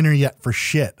explainer yet for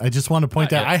shit. I just want to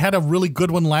point out, yet. I had a really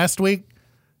good one last week.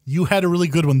 You had a really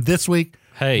good one this week.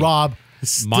 Hey, Rob has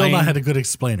still not had a good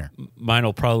explainer. Mine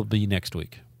will probably be next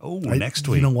week. Oh, next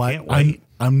week. You know what? Can't wait.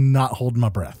 I'm not holding my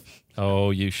breath. Oh,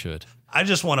 you should. I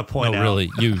just want to point out. Really,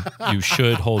 you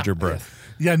should hold your breath.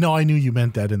 Yeah, no, I knew you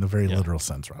meant that in the very literal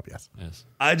sense, Rob. Yes.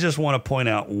 I just want to point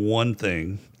out one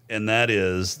thing, and that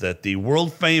is that the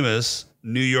world famous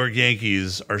New York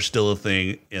Yankees are still a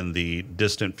thing in the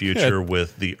distant future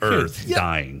with the Earth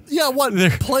dying. Yeah, what?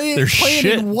 Playing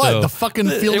shit, in what? though. The fucking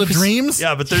Field of Dreams?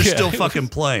 Yeah, but they're still fucking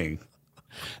playing.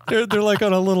 They're like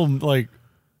on a little like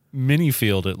mini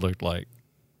field. It looked like.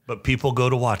 But people go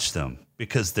to watch them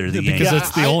because they're the Yankees. Because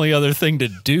that's the only other thing to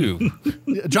do.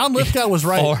 John Lithgow was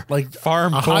right. Like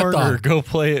farm a corn hot or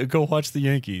dog. go watch the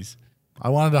Yankees. I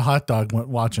wanted a hot dog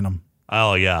watching them.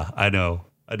 Oh, yeah, I know.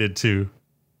 I did too.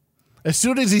 As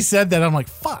soon as he said that, I'm like,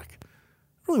 fuck. I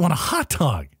really want a hot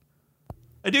dog.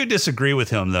 I do disagree with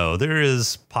him, though. There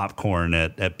is popcorn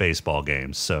at baseball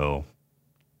games, so.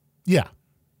 Yeah.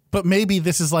 But maybe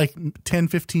this is like 10,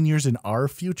 15 years in our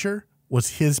future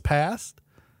was his past.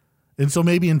 And so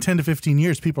maybe in 10 to 15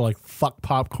 years, people are like, fuck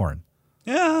popcorn.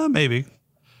 Yeah, maybe.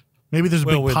 Maybe there's a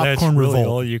big popcorn that's really revolt.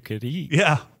 all you could eat.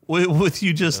 Yeah, with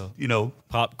you just,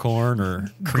 popcorn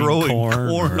or cream growing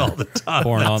corn all the time.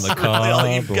 corn on the That's cob, really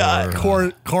all you've got.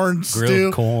 Corn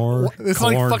stew. corn, It's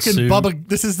corn like fucking soup. Bubba.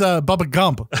 This is Bubba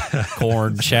Gump.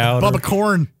 corn chowder, Bubba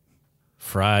Corn.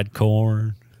 fried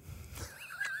corn,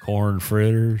 corn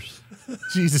fritters,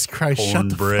 Jesus Christ. Shut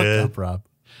the Cornbread. fuck up, Rob.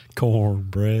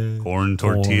 cornbread, Corn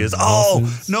tortillas.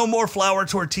 No more flour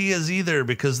tortillas either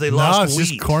because they No, lost it's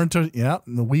wheat. just corn. Yeah,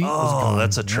 the wheat was gone.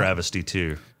 That's a travesty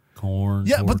too. corn.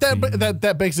 Yeah, but tortilla.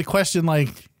 that begs the question, like,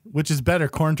 which is better,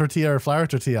 corn tortilla or flour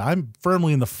tortilla? I'm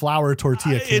firmly in the flour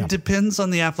tortilla It camp. depends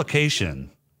on the application.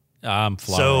 I'm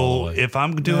flour all So the way. if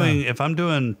I'm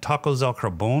doing tacos al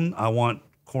carbon, I want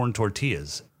corn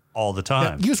tortillas all the Yeah,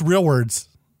 time. use real words.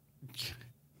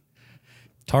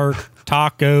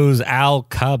 Tacos al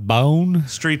cabone.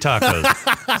 Street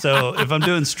tacos. So if I'm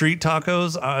doing street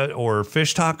tacos or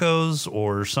fish tacos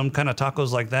or some kind of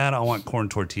tacos like that, I want corn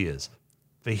tortillas.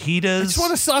 Fajitas. I just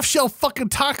want a soft shell fucking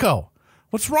taco.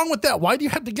 What's wrong with that? Why do you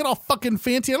have to get all fucking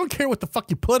fancy? I don't care what the fuck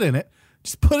you put in it.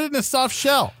 Just put it in a soft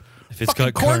shell. If it's Fucking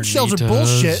got corn shells are carnitas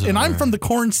bullshit, and I'm or- from the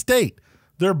corn state.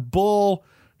 They're bullshit.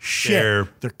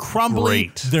 They're crumbly.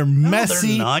 Great. They're messy.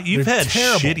 No, they're not. You've they're had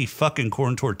terrible. shitty fucking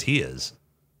corn tortillas.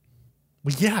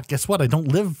 Well, yeah, guess what? I don't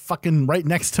live fucking right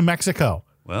next to Mexico.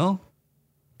 Well,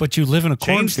 But you live in a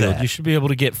Change cornfield. that. You should be able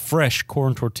to get fresh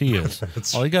corn tortillas.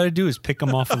 All you got to do is pick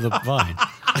them off of the vine.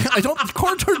 I don't.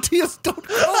 Corn tortillas don't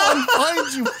grow on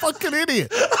vines, you fucking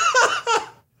idiot.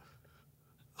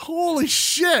 Holy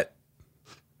shit.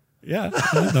 Yeah,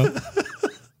 I know.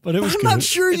 But it was I'm good. not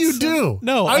sure you It's- do.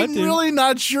 No, I I'm do. really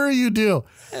not sure you do.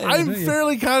 I'm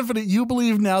fairly confident you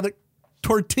believe now that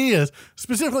tortillas,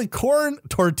 specifically corn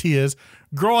tortillas,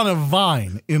 grow on a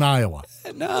vine in Iowa.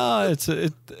 No,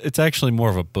 it's actually more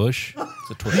of a bush. It's a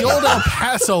The tortilla. old El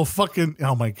Paso fucking.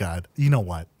 Oh my God. You know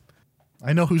what?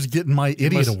 I know who's getting my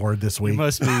idiot must- award this week.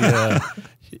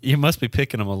 You must be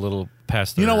picking them a little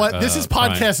past. You know their, what? This is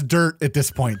prime. podcast dirt at this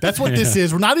point. That's what this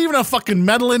is. We're not even a fucking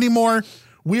metal anymore.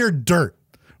 We're dirt.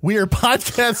 We are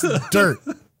podcast dirt.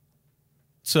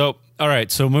 So, all right.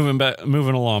 So moving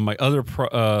along. My other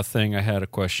thing I had a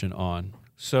question on.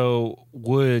 So,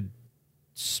 would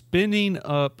spinning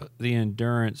up the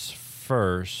endurance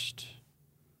first,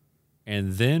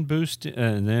 and then boosting,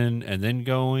 and then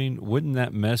going, wouldn't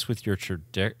that mess with your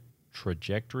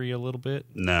trajectory a little bit?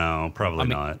 no, probably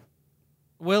not.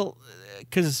 Well,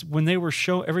 because when they were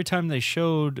every time they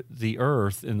showed the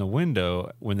Earth in the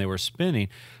window when they were spinning,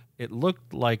 it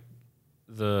looked like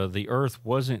the Earth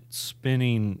wasn't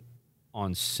spinning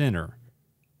on center,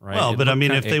 right? Well, It but I looked mean,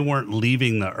 kinda- if they weren't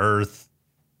leaving the Earth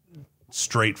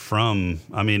straight from,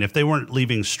 if they weren't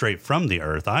leaving straight from the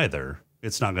Earth either,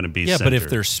 it's not going to be. yeah, but if centered.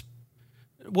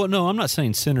 they're well, no, I'm not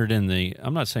saying centered in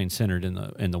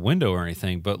the window or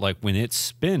anything, but like when it's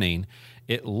spinning,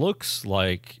 it looks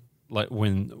like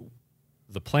when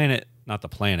the planet, not the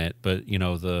planet, but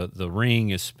the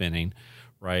ring is spinning,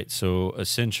 right? So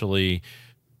essentially,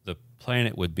 the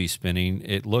planet would be spinning.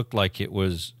 It looked like it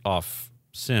was off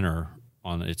center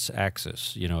on its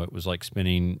axis. It was like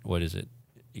spinning. What is it?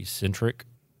 Eccentric.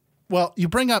 Well, you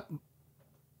bring up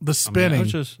the spinning,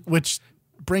 just- which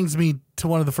brings me to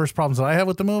one of the first problems that I have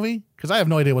with the movie, because I have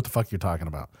no idea what the fuck you're talking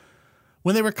about.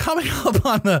 When they were coming up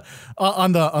on the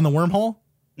wormhole,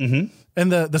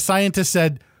 and the scientist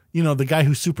said, the guy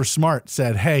who's super smart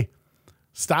said, "Hey,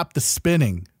 stop the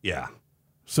spinning." yeah,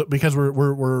 So because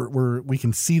we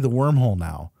can see the wormhole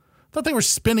now. I thought they were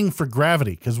spinning for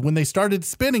gravity because when they started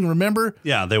spinning, remember?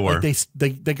 Yeah, they were. Like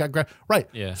they got right.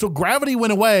 Yeah. So gravity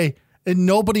went away, and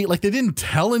nobody they didn't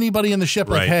tell anybody in the ship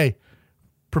like, hey,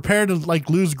 prepare to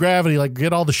lose gravity,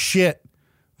 get all the shit,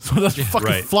 so let's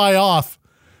fucking fly off.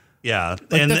 Yeah,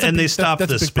 and they stopped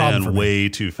the spin way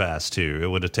too fast too. It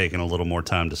would have taken a little more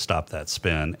time to stop that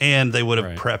spin, and they would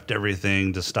have prepped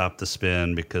everything to stop the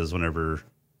spin because whenever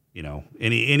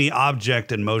any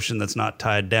object in motion that's not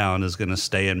tied down is going to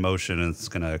stay in motion and it's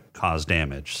going to cause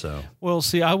damage. So well,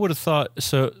 see, I would have thought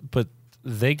so, but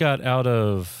they got out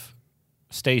of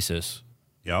stasis.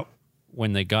 Yep.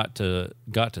 When they got to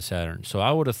Saturn, so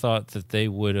I would have thought that they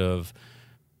would have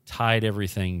tied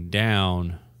everything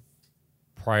down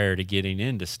prior to getting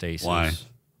into stasis. Why?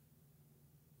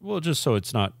 Well, just so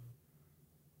it's not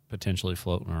potentially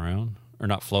floating around, or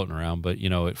not floating around, but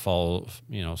it falls,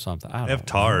 something. I don't They have know.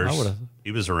 TARS.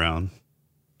 He was around.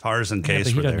 TARS and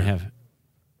Case were there.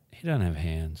 He doesn't have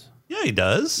hands. Yeah, he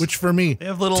does. Which for me, they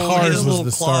have little TARS little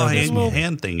was the claw star of this movie.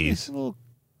 hand thingies.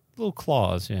 Little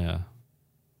claws, yeah.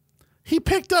 He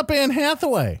picked up Anne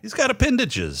Hathaway. He's got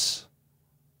appendages.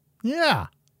 Yeah.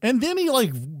 And then he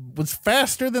was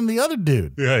faster than the other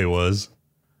dude. Yeah, he was.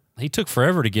 He took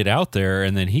forever to get out there,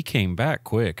 and then he came back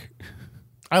quick.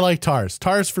 I like TARS.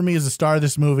 TARS for me is the star of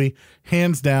this movie,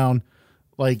 hands down.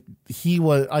 He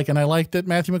was and I like that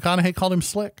Matthew McConaughey called him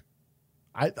Slick.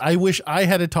 I wish I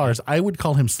had a TARS. I would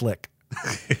call him Slick.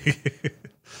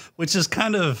 Which is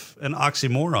kind of an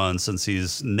oxymoron since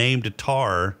he's named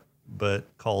Tar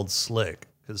but called Slick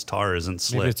because Tar isn't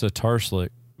slick. Maybe it's a tar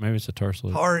slick.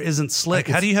 Tar isn't slick.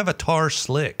 How do you have a tar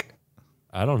slick?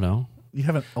 I don't know. You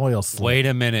have an oil slick. Wait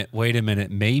a minute. Maybe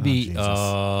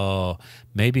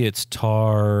maybe it's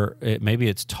tar. Maybe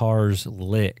it's Tar's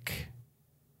lick,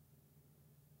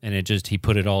 and he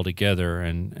put it all together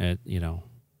and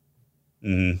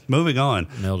Moving on.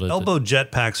 Nailed it. Elbow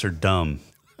jetpacks are dumb.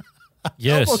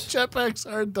 Yes, Elbow jetpacks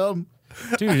are dumb,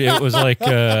 dude. It was like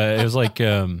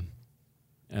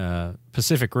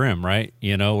Pacific Rim, right?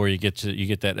 Where you get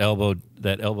that elbow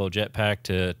jetpack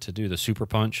to do the super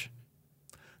punch.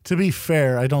 To be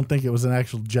fair, I don't think it was an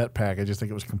actual jetpack. I just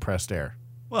think it was compressed air.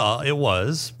 Well, it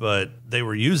was, but they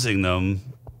were using them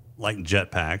like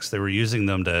jetpacks. They were using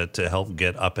them to help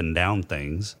get up and down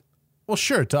things. Well,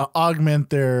 sure, to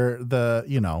augment the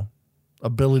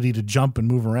ability to jump and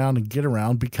move around and get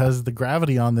around because the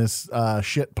gravity on this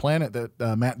shit planet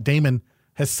that Matt Damon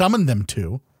has summoned them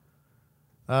to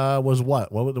was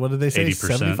what? What did they say?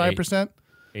 80%. 75%?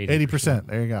 80%.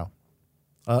 There you go.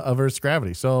 Of Earth's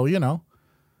gravity. So,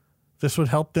 this would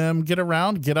help them get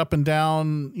around, get up and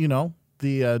down,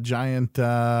 the giant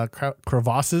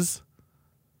crevasses.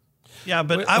 Yeah,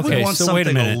 but I would want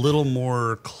something a little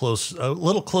more close, a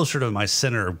little closer to my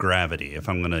center of gravity if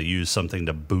I'm going to use something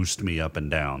to boost me up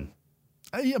and down.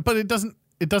 Yeah, but it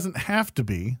doesn't have to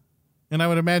be. And I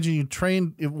would imagine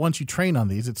once you train on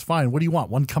these, it's fine. What do you want?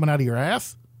 One coming out of your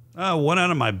ass? One out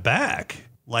of my back,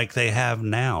 like they have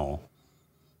now.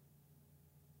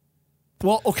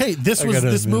 Well, okay, this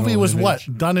movie was what?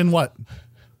 Done in what?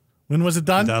 When was it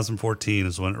done? 2014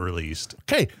 is when it released.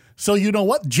 Okay, so you know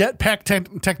what?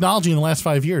 Jetpack technology in the last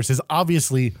 5 years has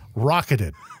obviously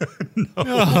rocketed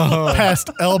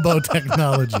past elbow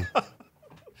technology.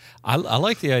 I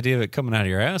like the idea of it coming out of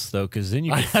your ass, though, because then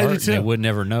you can fart and they would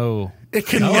never know. It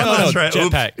can run on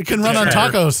jetpack. It can run on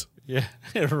tacos. Yeah,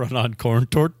 it'll run on corn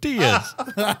tortillas.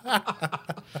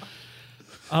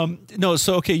 No,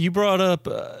 so okay, you brought up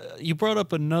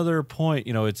another point.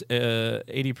 It's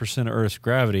 80% of Earth's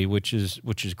gravity, which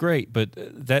is great, but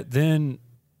that then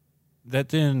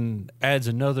adds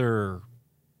another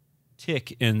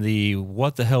tick in the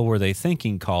what the hell were they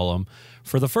thinking column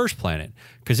for the first planet,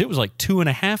 because it was like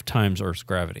 2.5 times Earth's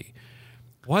gravity.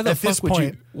 Why the fuck would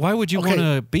you? Why would you want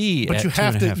to be? But at you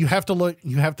have to. 2.5?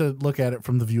 You have to look at it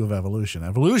from the view of evolution.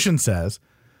 Evolution says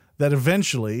that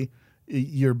eventually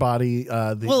your body.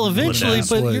 Eventually,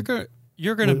 but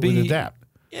you're going to be would adapt.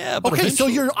 Yeah. But okay, so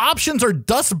your options are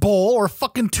Dust Bowl or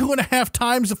fucking 2.5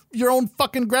 times your own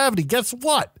fucking gravity. Guess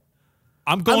what?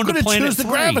 I'm going to choose the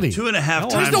gravity. 2.5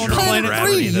 times there's no your own Planet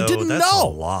gravity, 3. You though. didn't That's know. a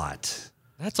lot.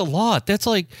 That's a lot. That's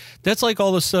like all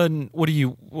of a sudden,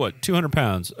 200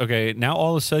 pounds. Okay, now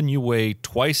all of a sudden you weigh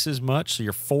twice as much, so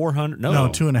you're 400. No,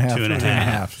 2.5.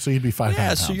 2.5. So you'd be 500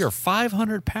 pounds. Yeah, so you're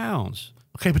 500 pounds.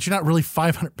 Okay, but you're not really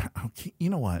 500 pounds. Okay,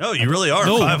 you know what? No, you really are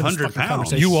 500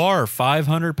 pounds. You are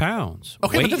 500 pounds.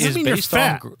 Okay, Weight but that doesn't is mean you're based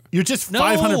fat. on You're just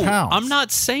 500 pounds. I'm not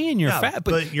saying you're fat,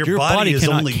 but your body is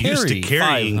cannot only used to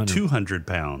carrying carrying 200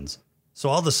 pounds. So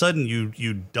all of a sudden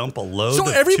you dump a load. So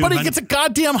of everybody 200 gets a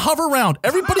goddamn hover round.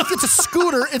 Everybody gets a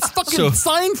scooter. It's fucking So-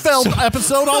 Seinfeld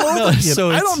episode all over again. so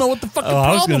I it's- don't know what the fucking I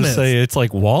was problem going to is. say it's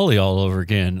like Wall-E all over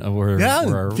again, where, Yeah,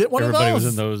 where get one of everybody was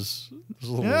those. in those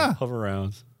little Yeah. hover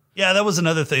rounds. Yeah, that was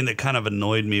another thing that kind of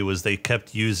annoyed me was they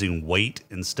kept using weight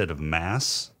instead of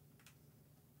mass.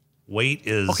 Weight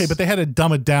is Okay, but they had to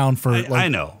dumb it down for I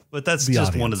know, but that's the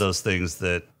just one audience. of those things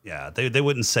that, yeah, they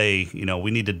wouldn't say,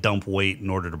 we need to dump weight in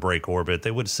order to break orbit.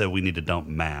 They would have said we need to dump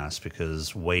mass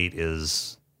because weight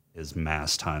is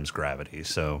mass times gravity.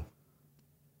 So,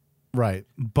 Right.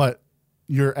 But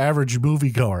your average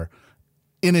moviegoer,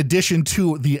 in addition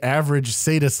to the average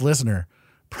sadist listener,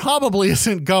 probably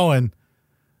isn't going,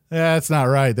 that's not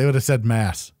right. They would have said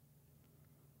mass.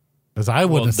 Because I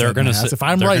wouldn't have said mass. If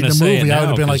I'm they're writing gonna the say it movie, I would now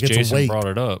have been like, 'cause it's Jason a weight. brought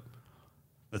it up.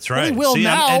 that's Well, right. he will See,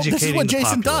 now. I'm This is educating what the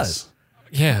Jason populace. does.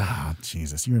 Yeah. Oh,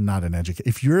 Jesus, you're not an educator.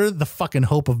 If you're the fucking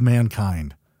hope of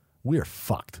mankind, we're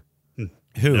fucked. Who?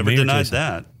 Never me or denied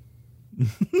Jason?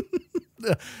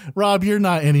 that. Rob, you're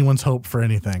not anyone's hope for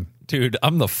anything. Dude,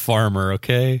 I'm the farmer,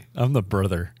 okay? I'm the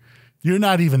brother. You're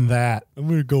not even that. I'm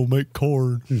going to go make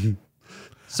corn.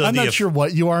 So I'm the not sure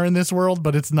what you are in this world,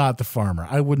 but it's not the farmer.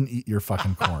 I wouldn't eat your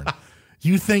fucking corn.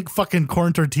 You think fucking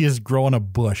corn tortillas grow on a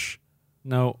bush.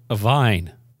 No, a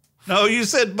vine. No, you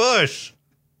said Bush.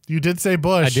 You did say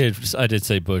bush. I did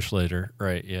say bush later.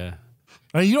 Right, yeah.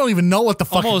 I mean, you don't even know what the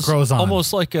fuck it grows on.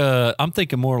 Almost like I'm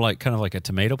thinking more like kind of like a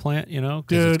tomato plant, you know?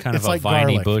 'Cause Dude, it's kind of a like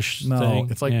viney garlic. bush No, thing.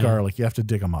 it's like Yeah. garlic. You have to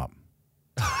dig them up.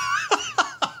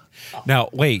 Now,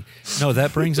 wait. No,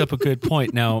 that brings up a good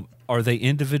point. Now, are they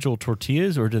individual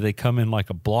tortillas or do they come in like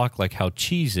a block like how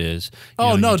cheese is? You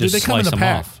know, No, you dude, just they come in slice a them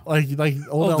pack. off. Like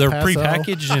old Oh, El they're Paso.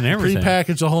 prepackaged and everything.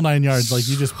 Prepackaged the whole 9 yards. Like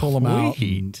you just pull them out.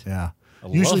 Sweet. Yeah. I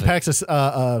Usually love it. packs is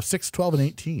 6, 12, and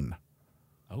 18.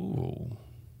 Oh.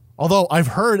 Although I've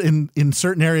heard in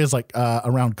certain areas like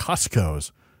around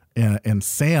Costco's and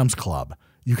Sam's Club,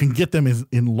 you can get them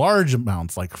in large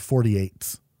amounts, like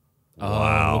 48s.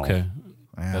 Wow. Oh, okay.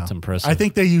 Yeah. That's impressive. I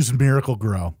think they use Miracle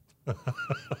Grow.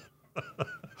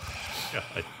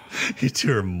 You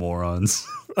two are morons.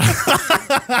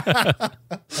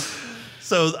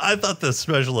 So I thought the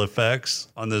special effects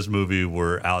on this movie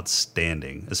were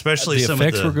outstanding, especially the some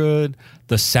effects of the were good.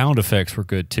 The sound effects were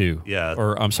good too. Yeah.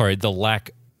 Or I'm sorry, the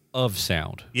lack of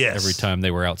sound. Yes. Every time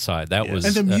they were outside, that was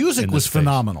And the music in was the space.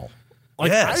 phenomenal.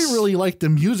 Like Yes. I really liked the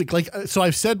music. Like so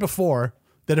I've said before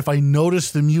that if I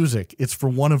notice the music, it's for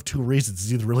one of two reasons.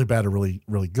 It's either really bad or really,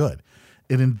 really good.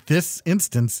 And in this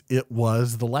instance, it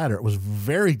was the latter. It was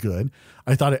very good.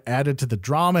 I thought it added to the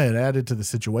drama. It added to the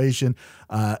situation.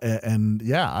 And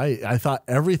yeah, I thought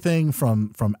everything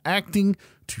from acting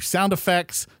to sound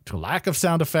effects to lack of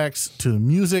sound effects to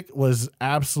music was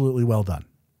absolutely well done.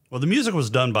 Well, the music was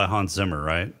done by Hans Zimmer,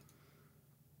 right?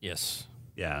 Yes.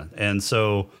 Yeah. And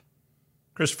so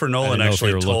Christopher I Nolan didn't know if actually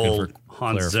they were looking told for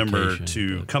Hans Zimmer clarification,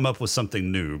 to but- come up with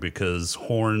something new because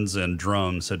horns and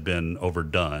drums had been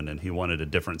overdone and he wanted a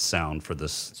different sound for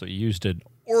this. So you used an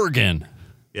organ.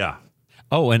 Yeah.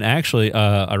 Oh, and actually,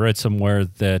 I read somewhere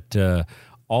that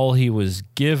all he was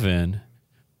given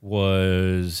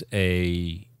was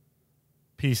a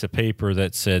piece of paper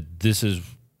that said, "This is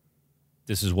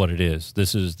what it is.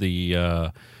 This is the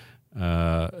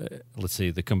let's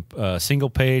see, the single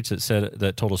page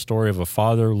that told a story of a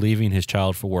father leaving his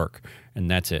child for work,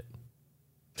 and that's it."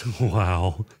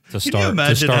 Wow. To Can you start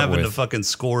imagine having to with, fucking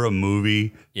score a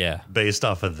movie yeah. based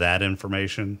off of that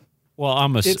information? Well,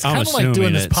 I'm It's I'm kind of assuming like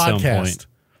doing this at some podcast. point.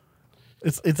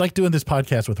 It's like doing this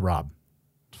podcast with Rob.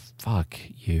 Fuck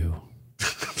you.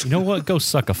 You know what? Go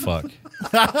suck a fuck.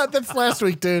 That's last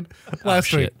week, dude.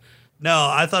 Last week. Shit. No,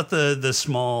 I thought the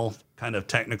small kind of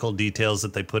technical details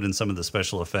that they put in some of the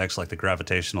special effects, like the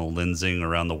gravitational lensing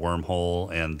around the wormhole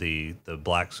and the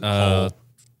black hole,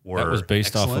 were That was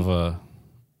based excellent. off of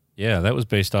that was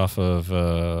based off of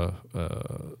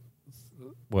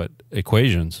what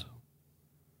equations?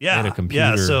 Yeah, had a yeah.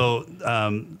 computer. So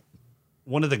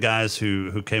one of the guys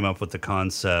who came up with the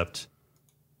concept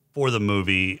for the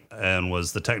movie and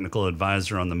was the technical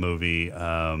advisor on the movie,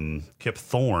 Kip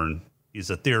Thorne. He's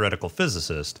a theoretical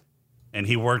physicist, and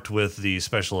he worked with the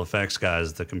special effects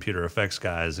guys, the computer effects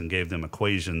guys, and gave them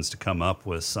equations to come up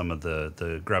with some of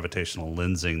the gravitational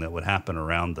lensing that would happen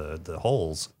around the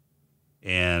holes.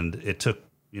 And it took,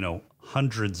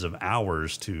 hundreds of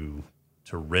hours to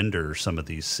render some of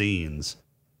these scenes.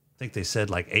 I think they said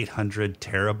like 800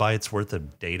 terabytes worth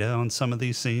of data on some of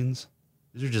these scenes.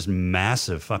 These are just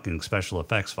massive fucking special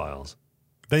effects files.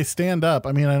 They stand up.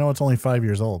 I mean, I know it's only 5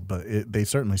 years old, but they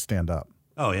certainly stand up.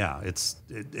 Oh yeah,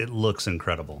 it looks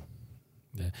incredible.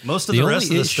 Most of the rest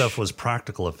of this stuff was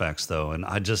practical effects, though, and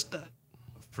I just,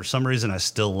 for some reason, I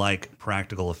still like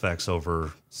practical effects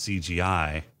over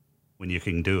CGI when you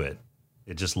can do it.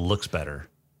 It just looks better.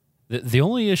 The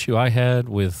only issue I had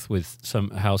with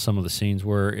how some of the scenes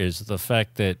were is the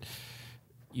fact that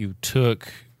you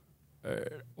took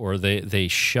or they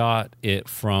shot it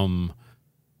from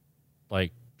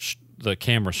like the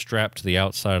camera strapped to the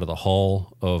outside of the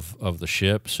hull of the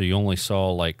ship, so you only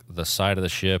saw like the side of the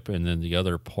ship and then the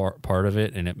other part of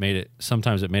it, and it made it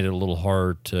a little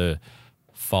hard to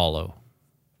follow.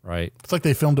 Right? It's like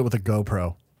they filmed it with a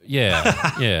GoPro.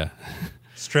 Yeah, yeah.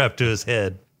 Strapped to his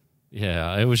head.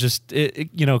 Yeah, it was just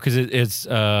because it's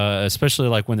especially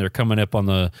like when they're coming up on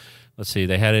the. Let's see,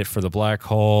 they had it for the black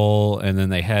hole, and then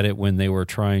they had it when they were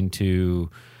trying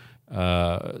to,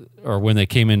 or when they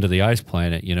came into the ice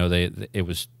planet. It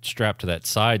was strapped to that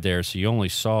side there, so you only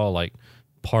saw like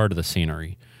part of the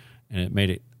scenery, and it made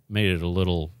it a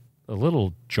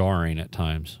little jarring at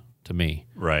times to me.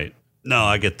 Right. No,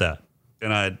 I get that,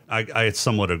 and I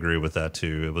somewhat agree with that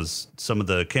too. It was some of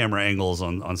the camera angles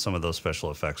on some of those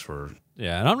special effects were.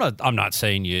 Yeah, and I'm not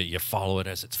saying you follow it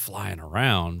as it's flying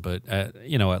around, but at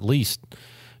least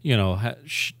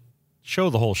show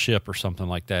the whole ship or something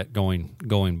like that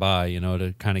going by,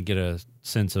 to kind of get a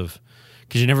sense of,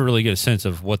 because you never really get a sense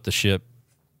of what the ship,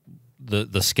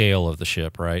 the scale of the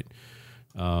ship, right?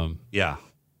 Yeah,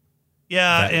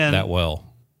 and that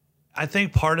well. I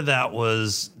think part of that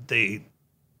was they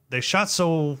shot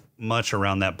so much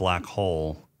around that black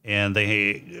hole. And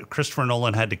Christopher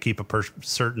Nolan had to keep a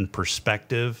certain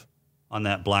perspective on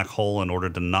that black hole in order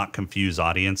to not confuse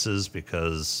audiences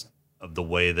because of the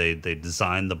way they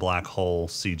designed the black hole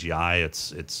CGI.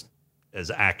 It's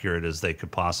as accurate as they could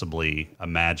possibly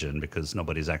imagine because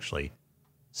nobody's actually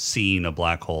seen a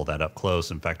black hole that up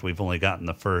close. In fact, we've only gotten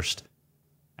the first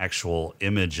actual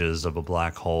images of a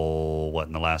black hole,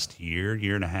 in the last year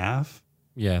and a half?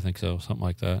 Yeah, I think so. Something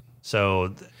like that.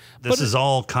 So this is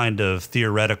all kind of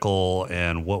theoretical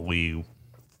and what we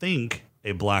think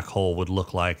a black hole would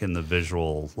look like in the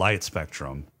visual light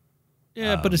spectrum.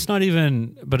 Yeah, but it's not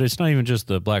even just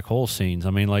the black hole scenes. I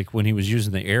mean, like when he was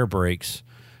using the air brakes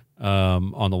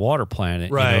on the water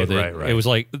planet, right. It was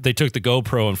like they took the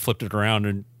GoPro and flipped it around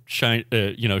and showed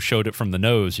it from the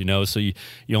nose, so you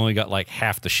only got like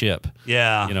half the ship.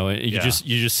 Yeah. You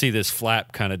just see this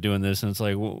flap kind of doing this and it's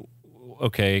like, well,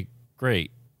 okay,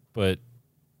 great. But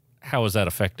how is that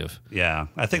effective? Yeah,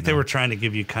 I think they were trying to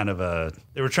give you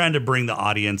they were trying to bring the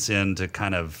audience in to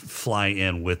kind of fly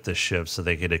in with the ship so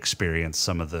they could experience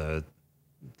some of the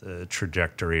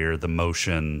trajectory or the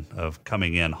motion of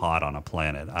coming in hot on a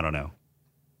planet. I don't know.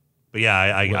 But yeah,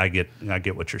 I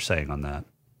get what you're saying on that.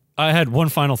 I had one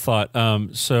final thought. I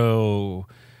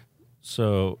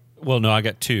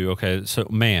got two. Okay, so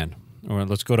Man. All right,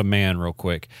 let's go to Man real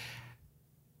quick.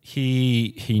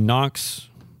 He knocks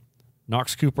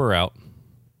Cooper out,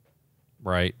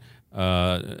 right?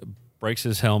 Breaks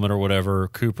his helmet or whatever.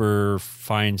 Cooper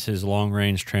finds his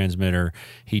long-range transmitter.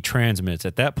 He transmits.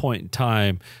 At that point in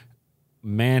time,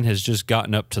 Man has just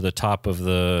gotten up to the top of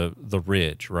the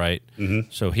ridge, right? Mm-hmm.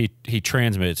 So he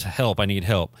transmits, help, I need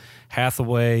help.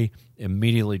 Hathaway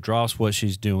immediately drops what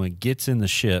she's doing, gets in the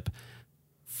ship,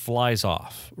 flies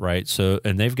off, right? So,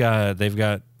 and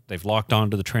they've locked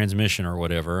onto the transmission or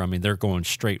whatever. I mean, they're going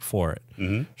straight for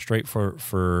it, straight for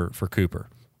Cooper.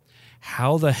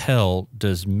 How the hell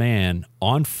does Man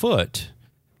on foot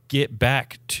get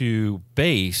back to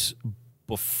base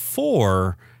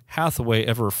before Hathaway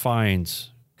ever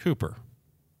finds Cooper?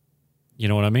 You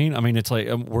know what I mean? I mean, it's like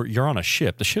you're on a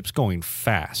ship. The ship's going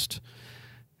fast.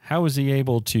 How is he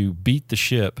able to beat the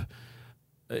ship?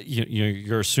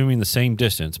 You're assuming the same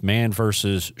distance, Man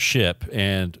versus ship,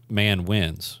 and Man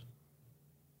wins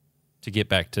to get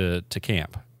back to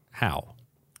camp. How?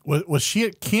 Was she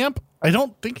at camp? I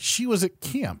don't think she was at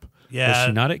camp. Yeah, was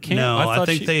she not at camp? No, I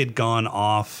think they had gone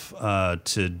off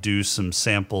to do some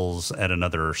samples at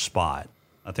another spot.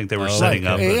 I think they were setting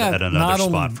up at another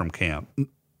spot from camp.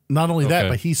 Not only that,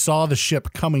 but he saw the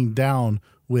ship coming down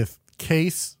with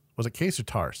Case. Was it Case or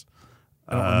Tars?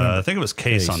 I think it was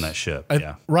Case on that ship.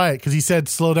 Yeah, right. Because he said,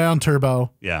 "Slow down,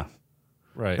 Turbo." Yeah,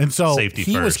 right. And so Safety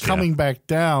he was coming back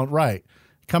down. Right,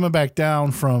 coming back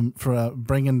down from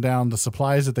bringing down the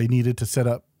supplies that they needed to set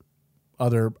up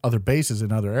other bases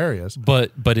in other areas.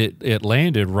 But it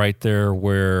landed right there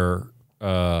where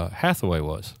Hathaway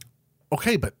was.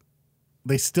 Okay, but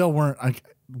they still weren't.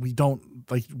 We don't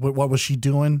like. What was she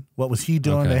doing? What was he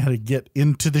doing? Okay. They had to get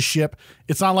into the ship.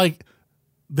 It's not like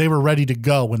they were ready to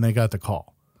go when they got the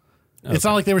call. Okay. It's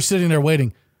not like they were sitting there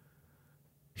waiting.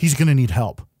 He's going to need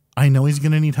help. I know he's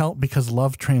going to need help because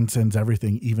love transcends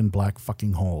everything, even black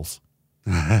fucking holes.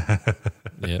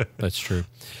 Yeah, that's true.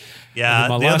 Yeah,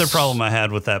 And then the my other last- problem I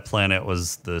had with that planet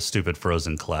was the stupid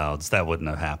frozen clouds. That wouldn't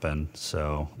have happened.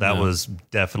 So that No. was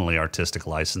definitely artistic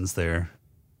license there.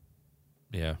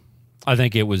 Yeah, I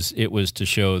think it was to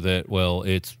show that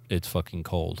it's fucking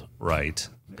cold. Right.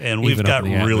 And we've Even got up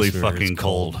in the really atmosphere, it's fucking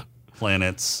cold cold.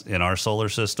 planets in our solar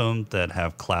system that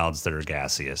have clouds that are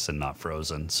gaseous and not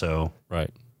frozen. So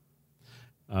Right.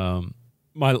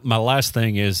 My last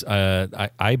thing is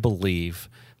I believe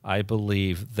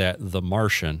that The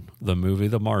Martian, the movie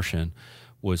The Martian,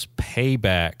 was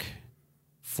payback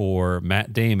for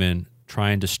Matt Damon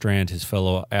trying to strand his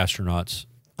fellow astronauts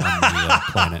on the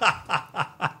planet.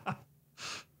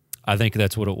 I think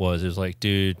that's what it was. It was like,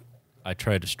 dude, I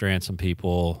tried to strand some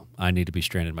people. I need to be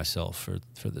stranded myself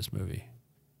for this movie.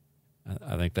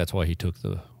 I think that's why he took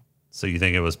so you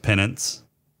think it was penance?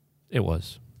 it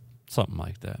was something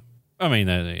like that. I mean,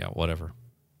 yeah, whatever.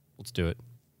 Let's do it.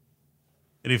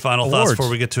 Any final Awards. thoughts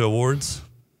before we get to awards?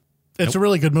 It's a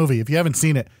really good movie. If you haven't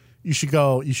seen it, you should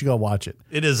go watch it.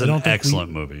 It is I an don't think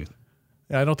excellent movie.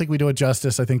 I don't think we do it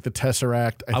justice. I think the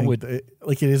Tesseract, I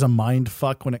think it is a mind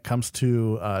fuck when it comes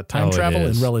to time it travel and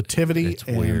is. relativity It's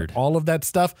and weird. all of that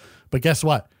stuff. But guess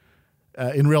what?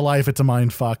 In real life, it's a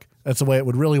mind fuck. That's the way it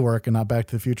would really work and not Back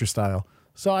to the Future style.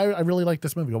 So I really like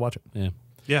this movie. Go watch it. Yeah.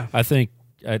 Yeah. I think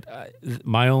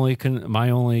my only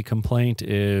complaint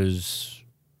is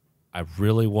I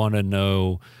really want to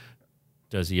know,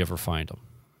 does he ever find him?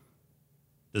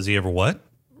 Does he ever what?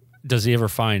 Does he ever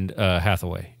find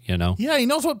Hathaway, you know? Yeah, he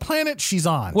knows what planet she's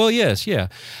on. Well, yes, yeah.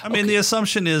 I mean, the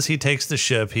assumption is he takes the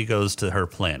ship, he goes to her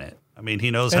planet. I mean, he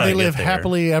knows and how they to live get there.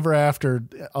 happily ever after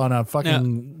on a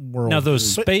fucking world. Now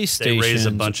those But space They stations, raise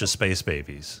a bunch of space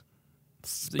babies.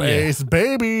 space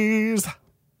babies.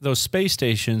 those space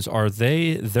stations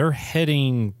they're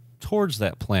heading towards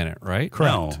that planet, right?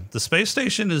 No, the space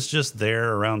station is just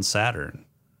there around Saturn.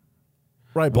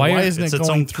 Right, but Why- why isn't It's it its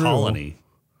going own through colony.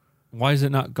 Why is it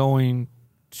not going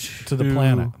to the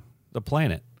planet? The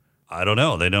planet. I don't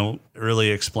know. They don't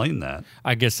really explain that.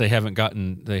 I guess they haven't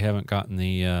gotten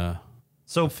the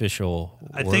So official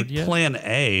I word think yet. plan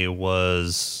A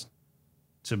was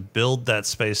to build that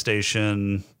space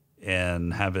station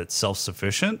and have it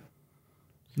self-sufficient.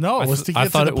 No, it was to I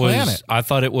get thought to the it was. planet. I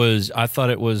thought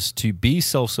it was to be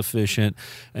self-sufficient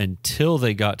until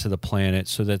they got to the planet,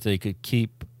 so that they could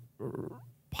keep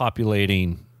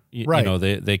populating. Right. You know,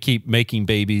 they keep making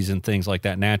babies and things like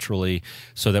that naturally,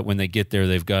 so that when they get there,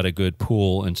 they've got a good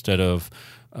pool instead of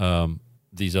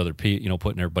these other people. You know,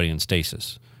 putting everybody in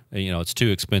stasis. You know, it's too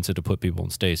expensive to put people in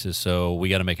stasis, so we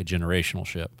got to make a generational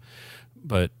ship.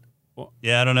 But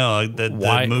Yeah, I don't know. The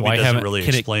Why movie doesn't haven't- really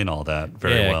can it- explain all that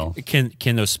very well.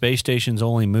 Can those space stations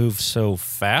only move so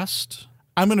fast?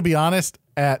 I'm going to be honest.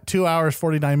 At 2 hours,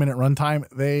 49-minute runtime,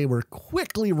 they were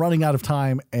quickly running out of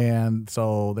time, and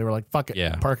so they were like, "Fuck it,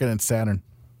 Yeah. park it in Saturn."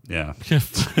 Yeah.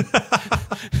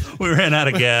 We ran out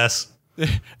of gas.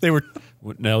 They were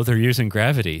they're using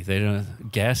gravity. They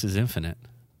don't. Gas is infinite,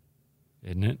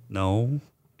 isn't it? No,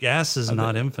 gas is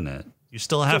not infinite. You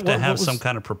still have to what have was- some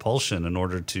kind of propulsion in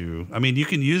order to. I mean, you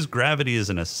can use gravity as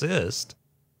an assist,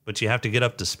 but you have to get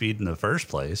up to speed in the first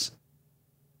place.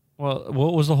 Well,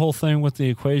 what was the whole thing with the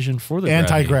equation for the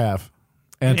gravity? Anti-grav.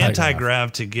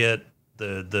 Anti-grav to get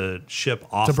the ship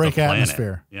off To break the planet.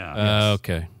 atmosphere. Yeah.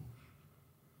 Okay,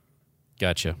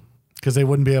 gotcha. Because they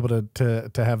wouldn't be able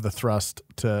to have the thrust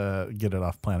to get it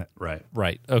off planet. Right.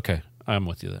 Right. Okay, I'm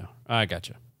with you there. I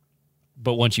gotcha.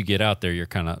 But once you get out there, you're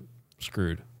kind of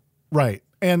screwed. Right.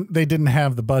 And they didn't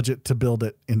have the budget to build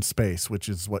it in space, which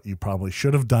is what you probably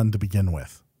should have done to begin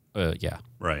with. Yeah,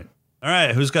 Right. All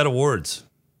right. Who's got awards?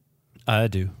 I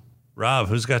do. Rob,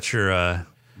 who's got your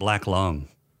black lung?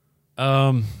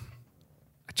 I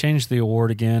changed the award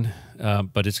again,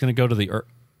 but it's going to go to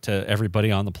to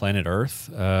everybody on the planet Earth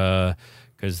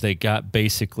because they got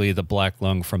basically the black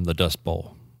lung from the Dust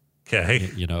Bowl. Okay.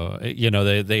 You know,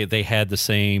 they had the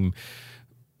same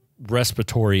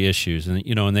respiratory issues, and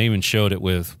and they even showed it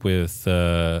with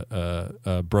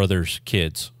brothers'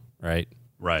 kids, right?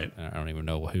 Right. I don't even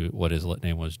know what his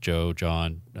name was, Joe,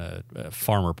 John,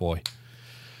 Farmer Boy.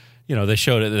 You know, they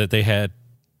showed it that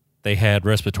they had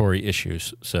respiratory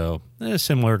issues, so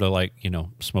similar to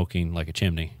smoking like a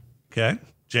chimney. Okay.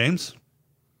 James?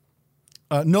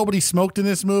 Nobody smoked in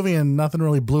this movie, and nothing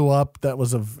really blew up that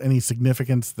was of any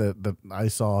significance that I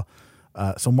saw.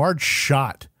 So Marge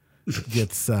Schott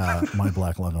gets my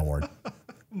Black Lung Award.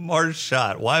 Marge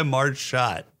Schott. Why Marge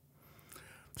Schott?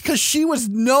 Because she was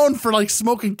known for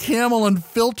smoking Camel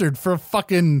Unfiltered for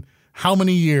fucking how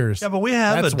many years? Yeah, but we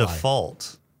have That's a why.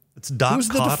 default. It's Doc Who's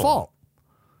the Cottle. default?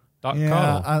 Doc Yeah,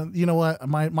 Cottle. you know what?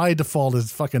 My default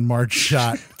is fucking Marge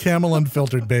Shot. Camel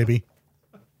Unfiltered, baby.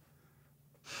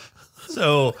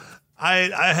 So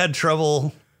I had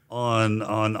trouble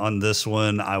on this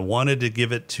one. I wanted to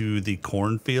give it to the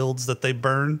cornfields that they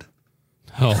burned,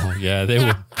 Oh, yeah. They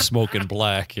were smoking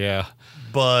black. Yeah.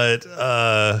 but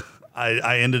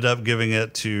I ended up giving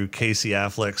it to Casey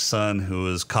Affleck's son, who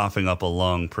was coughing up a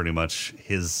lung pretty much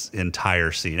his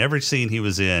entire scene. Every scene he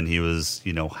was in, he was,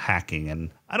 hacking.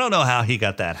 And I don't know how he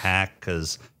got that hack,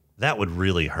 because that would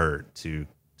really hurt to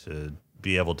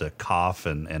be able to cough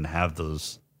and have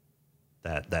those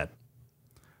that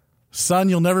Son,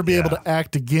 you'll never be able Yeah. to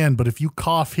act again, but if you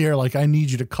cough here like I need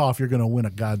you to cough, you're going to win a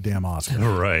goddamn Oscar.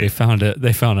 right. They found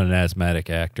an asthmatic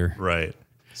actor. Right.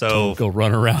 So Go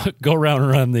run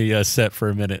around the set for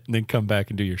a minute and then come back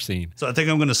and do your scene. I think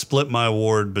I'm going to split my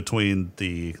award between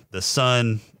the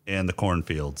sun and the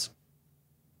cornfields.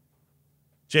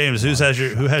 James, who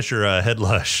has your head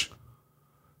lush?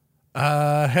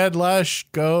 Head Lush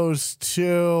goes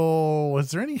to...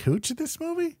 Was there any hooch in this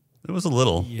movie? It was a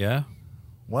little. Yeah.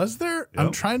 Was there? Yep.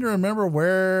 I'm trying to remember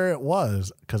where it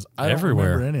was because I don't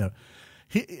Everywhere. remember any of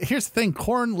it. Here's the thing.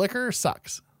 Corn liquor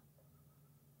sucks.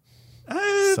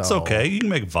 It's So- okay. You can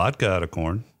make vodka out of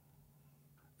corn.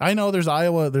 I know there's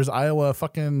Iowa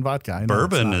fucking vodka. I know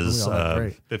Bourbon it's is not really all that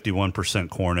great. 51%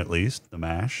 corn at least, the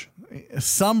mash.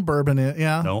 Some bourbon,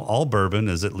 yeah. No, all bourbon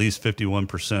is at least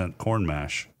 51% corn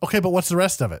mash. Okay, but what's the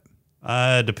rest of it?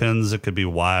 It depends. It could be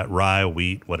rye,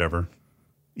 wheat, whatever.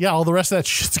 Yeah, all the rest of that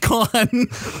shit's gone.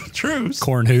 True.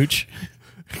 Corn hooch.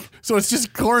 So it's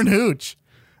just corn hooch.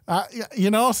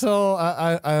 So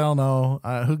I don't know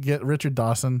Richard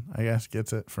Dawson, I guess,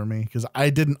 gets it for me because I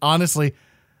didn't honestly,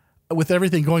 with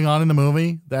everything going on in the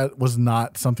movie, that was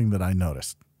not something that I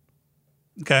noticed.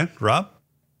 Okay, Rob?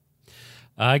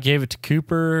 I gave it to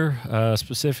Cooper,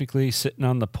 specifically sitting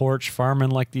on the porch farming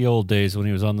like the old days when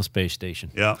he was on the space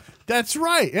station. Yeah. That's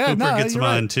right. Yeah, Cooper no, gets you're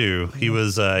mine right. too. He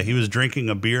was drinking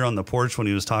a beer on the porch when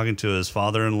he was talking to his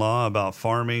father-in-law about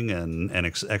farming and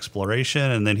exploration,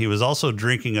 and then he was also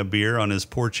drinking a beer on his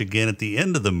porch again at the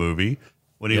end of the movie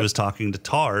when he was talking to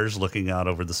TARS, looking out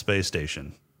over the space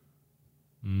station.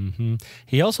 Mm-hmm.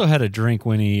 He also had a drink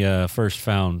when he first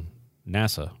found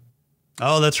NASA.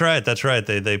 Oh, that's right. That's right.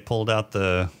 They pulled out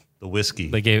the whiskey.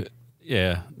 They gave,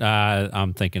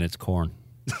 I'm thinking it's corn.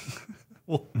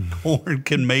 Well, corn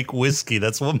can make whiskey.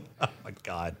 That's what. Oh my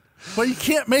God. But you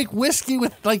can't make whiskey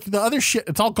with like the other shit.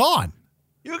 It's all gone.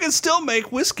 You can still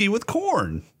make whiskey with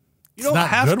corn. You don't not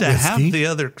have good to have whiskey. the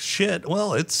other shit.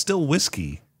 Well, it's still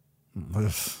whiskey.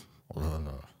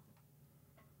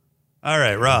 All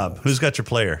right, Rob, who's got your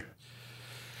player?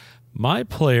 My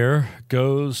player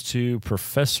goes to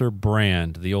Professor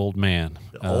Brand, the old man.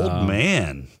 The old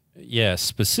man. Yes,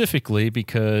 specifically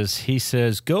because he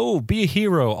says, "Go be a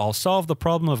hero. I'll solve the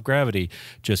problem of gravity."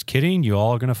 Just kidding. You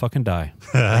all are gonna fucking die.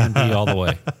 And be all the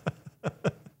way.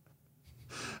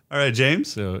 All right,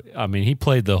 James. So I mean, he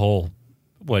played the whole.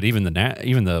 Even the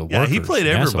Yeah, he workers, played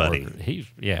NASA everybody. workers.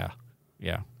 Yeah.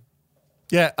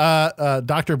 Yeah,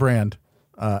 Dr. Brand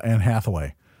Anne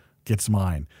Hathaway gets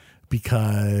mine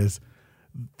because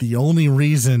the only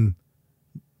reason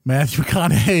Matthew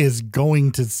McConaughey is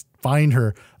going to find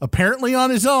her, apparently on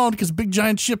his own, because Big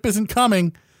Giant Ship isn't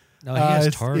coming, No, he has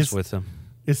it's- TARS it's- with him.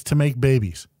 is to make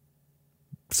babies.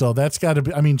 So that's got to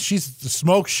be, I mean, she's the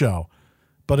smoke show.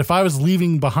 But if I was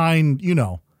leaving behind,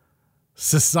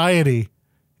 society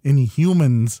and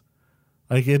humans,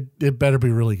 like it better be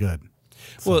really good.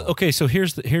 Well, okay. So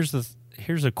here's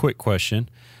a quick question.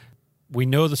 We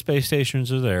know the space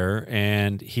stations are there,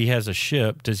 and he has a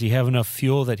ship. Does he have enough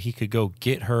fuel that he could go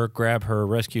get her, grab her,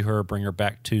 rescue her, bring her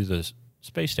back to the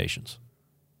space stations?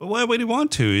 But why would he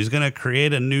want to? He's going to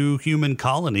create a new human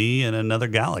colony in another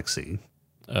galaxy.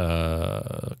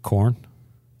 Corn.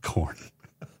 Corn.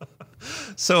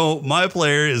 So my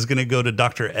player is going to go to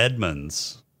Dr.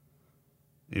 Edmonds.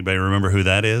 Anybody remember who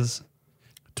that is?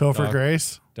 Topher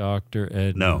Grace. Dr.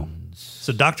 Edmonds. No.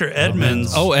 So Dr.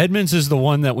 Edmonds. Oh, Edmonds is the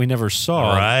one that we never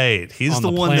saw. Right. He's on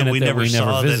the the one that planet we that never we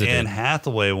never saw that visited. Anne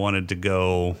Hathaway wanted to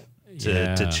go to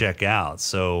Yeah. check out.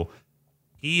 So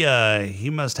he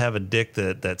must have a dick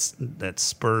that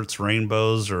spurts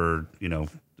rainbows, or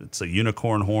it's a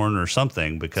unicorn horn or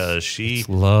something, because she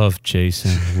Love,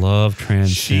 Jason. Love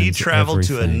transcends she traveled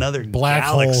to everything. another Black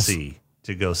galaxy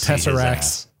to go see his Tesseracts.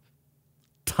 ass.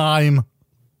 Time.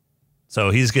 So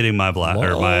he's getting my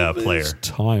Love player. is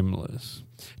timeless.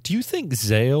 Do you think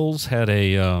Zales had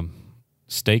a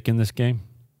stake in this game?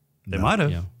 They might have.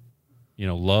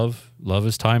 Yeah. Love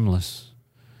is timeless.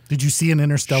 Did you see an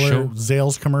Interstellar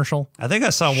Zales commercial? I think I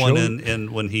saw one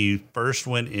in when he first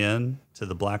went in to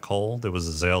the black hole. There was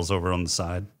a Zales over on the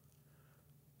side.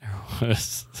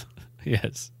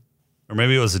 Yes. Or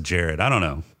maybe it was a Jared. I don't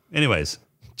know. Anyways.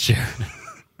 Jared.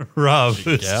 Rob,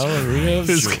 Gallery of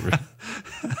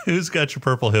who's got your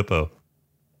purple hippo?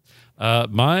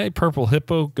 My purple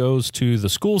hippo goes to the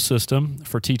school system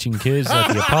for teaching kids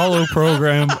that the Apollo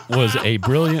program was a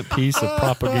brilliant piece of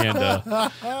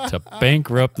propaganda to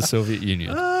bankrupt the Soviet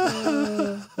Union.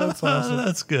 That's awesome.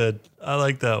 That's good. I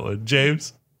like that one.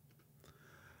 James?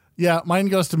 Yeah, mine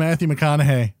goes to Matthew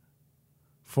McConaughey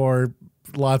for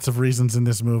lots of reasons in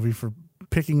this movie, for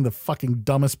picking the fucking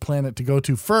dumbest planet to go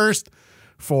to first,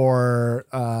 for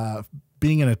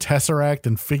being in a Tesseract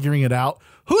and figuring it out.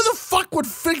 Who the fuck would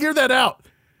figure that out?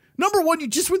 Number one, you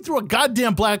just went through a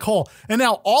goddamn black hole, and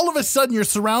now all of a sudden you're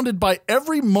surrounded by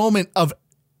every moment of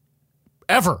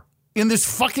ever in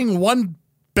this fucking one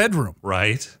bedroom.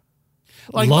 Right.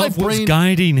 Like love was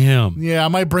guiding him. Yeah,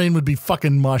 my brain would be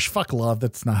fucking mush. Fuck love.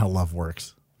 That's not how love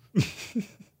works.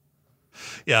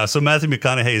 Yeah, so Matthew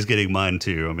McConaughey is getting mine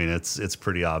too. I mean, it's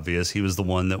pretty obvious. He was the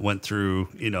one that went through,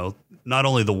 not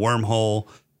only the wormhole,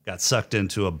 got sucked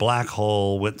into a black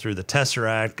hole, went through the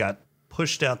Tesseract, got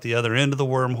pushed out the other end of the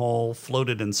wormhole,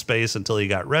 floated in space until he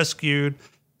got rescued,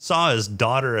 saw his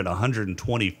daughter at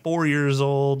 124 years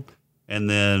old, and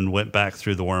then went back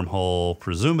through the wormhole,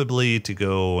 presumably to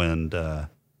go and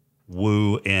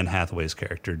woo Anne Hathaway's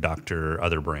character, Dr.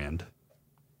 Otherbrand.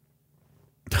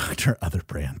 Dr.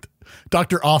 Otherbrand.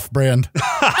 Dr. Off-brand.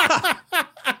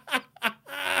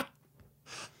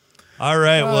 All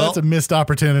right, well, that's a missed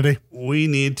opportunity. We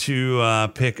need to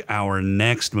pick our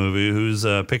next movie. Who's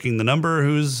picking the number?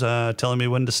 Who's telling me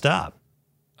when to stop?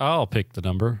 I'll pick the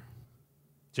number.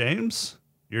 James,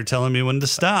 you're telling me when to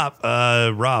stop.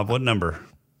 Rob, what number?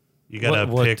 You got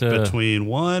to pick between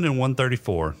 1 and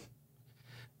 134.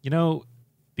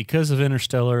 Because of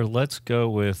Interstellar, let's go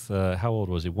with, how old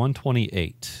was he?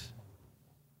 128.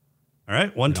 All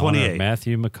right, 128.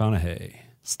 Matthew McConaughey.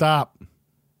 Stop.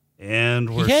 And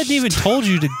he hadn't even told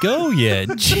you to go yet.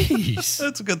 Jeez.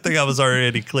 That's a good thing I was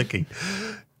already clicking.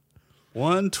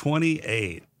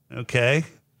 128. Okay.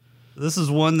 This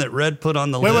is one that Red put on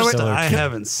the list. Wait. I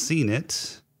haven't seen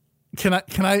it. Can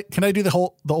I do the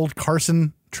old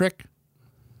Carson trick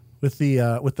with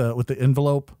the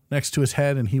envelope next to his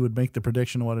head, and he would make the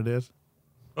prediction of what it is?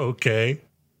 Okay.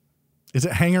 Is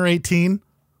it Hangar 18?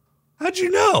 How'd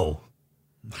you know?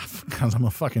 Because I'm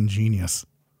a fucking genius.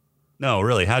 No,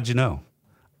 really. How'd you know?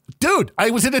 Dude,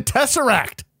 I was in a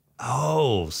Tesseract.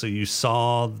 Oh, so you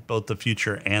saw both the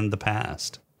future and the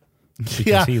past.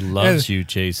 Because he loves you,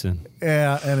 Jason.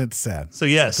 Yeah, and it's sad. So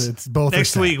yes, it's both.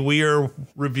 Next week we are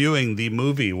reviewing the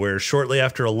movie where shortly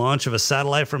after a launch of a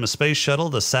satellite from a space shuttle,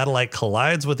 the satellite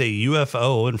collides with a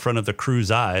UFO in front of the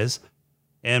crew's eyes.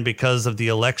 And because of the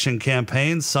election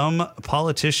campaign, some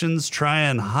politicians try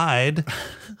and hide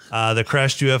the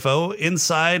crashed UFO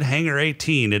inside Hangar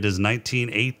 18. It is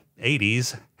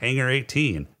 1980s Hangar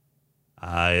 18.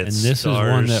 And this is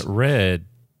one that Red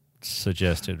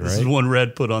suggested, right? This is one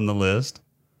Red put on the list.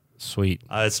 Sweet.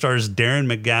 It stars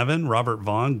Darren McGavin, Robert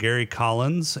Vaughn, Gary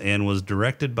Collins, and was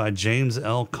directed by James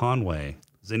L. Conway.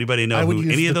 Does anybody know who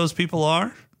any of those people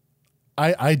are?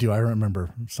 I do. I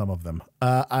remember some of them.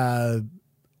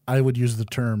 I would use the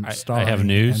term starring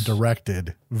and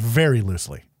directed very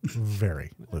loosely.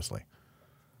 Very loosely.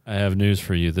 I have news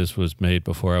for you. This was made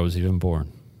before I was even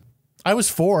born. I was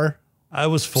 4. I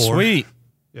was 4. Sweet.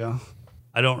 Yeah.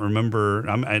 I don't remember.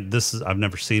 I've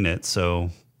never seen it. So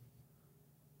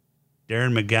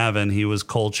Darren McGavin, he was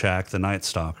Kolchak, the Night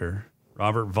Stalker.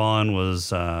 Robert Vaughn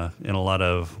was in a lot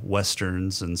of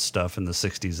Westerns and stuff in the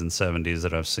 60s and 70s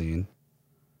that I've seen.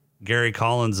 Gary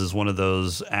Collins is one of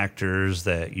those actors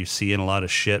that you see in a lot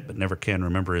of shit but never can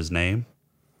remember his name.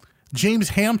 James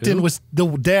Hampton was the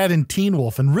dad in Teen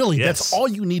Wolf, and really, that's all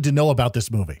you need to know about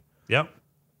this movie. Yep.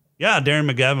 Yeah,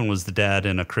 Darren McGavin was the dad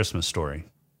in A Christmas Story.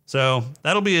 So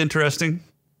that'll be interesting.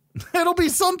 It'll be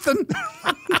something.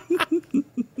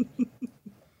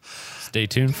 Stay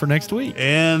tuned for next week.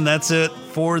 And that's it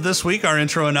for this week. Our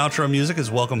intro and outro music is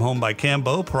Welcome Home by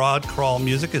Cambo. Prod Crawl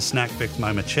music is Snack Fix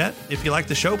by Machette. If you like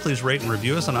the show, please rate and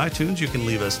review us on iTunes. You can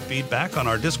leave us feedback on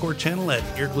our Discord channel at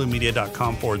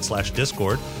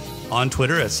eargluemedia.com/Discord, on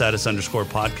Twitter at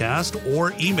status_podcast,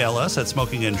 or email us at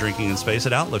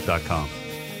smokinganddrinkinginspace@outlook.com.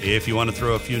 If you want to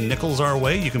throw a few nickels our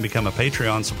way, you can become a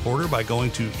Patreon supporter by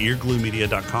going to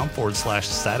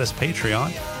eargluemedia.com/status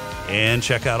Patreon. And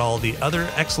check out all the other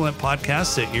excellent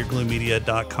podcasts at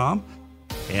eargluemedia.com.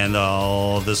 And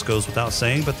all this goes without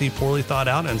saying, but the poorly thought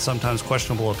out and sometimes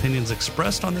questionable opinions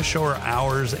expressed on this show are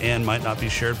ours and might not be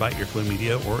shared by Earclue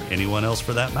Media or anyone else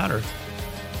for that matter.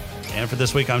 And for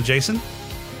this week, I'm Jason.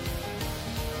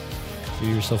 Do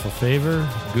yourself a favor,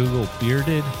 Google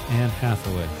Bearded Anne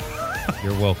Hathaway.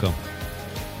 You're welcome.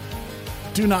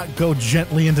 Do not go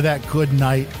gently into that good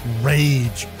night.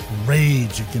 Rage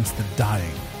against the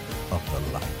dying of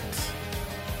the light.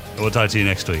 We'll talk to you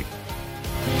next week.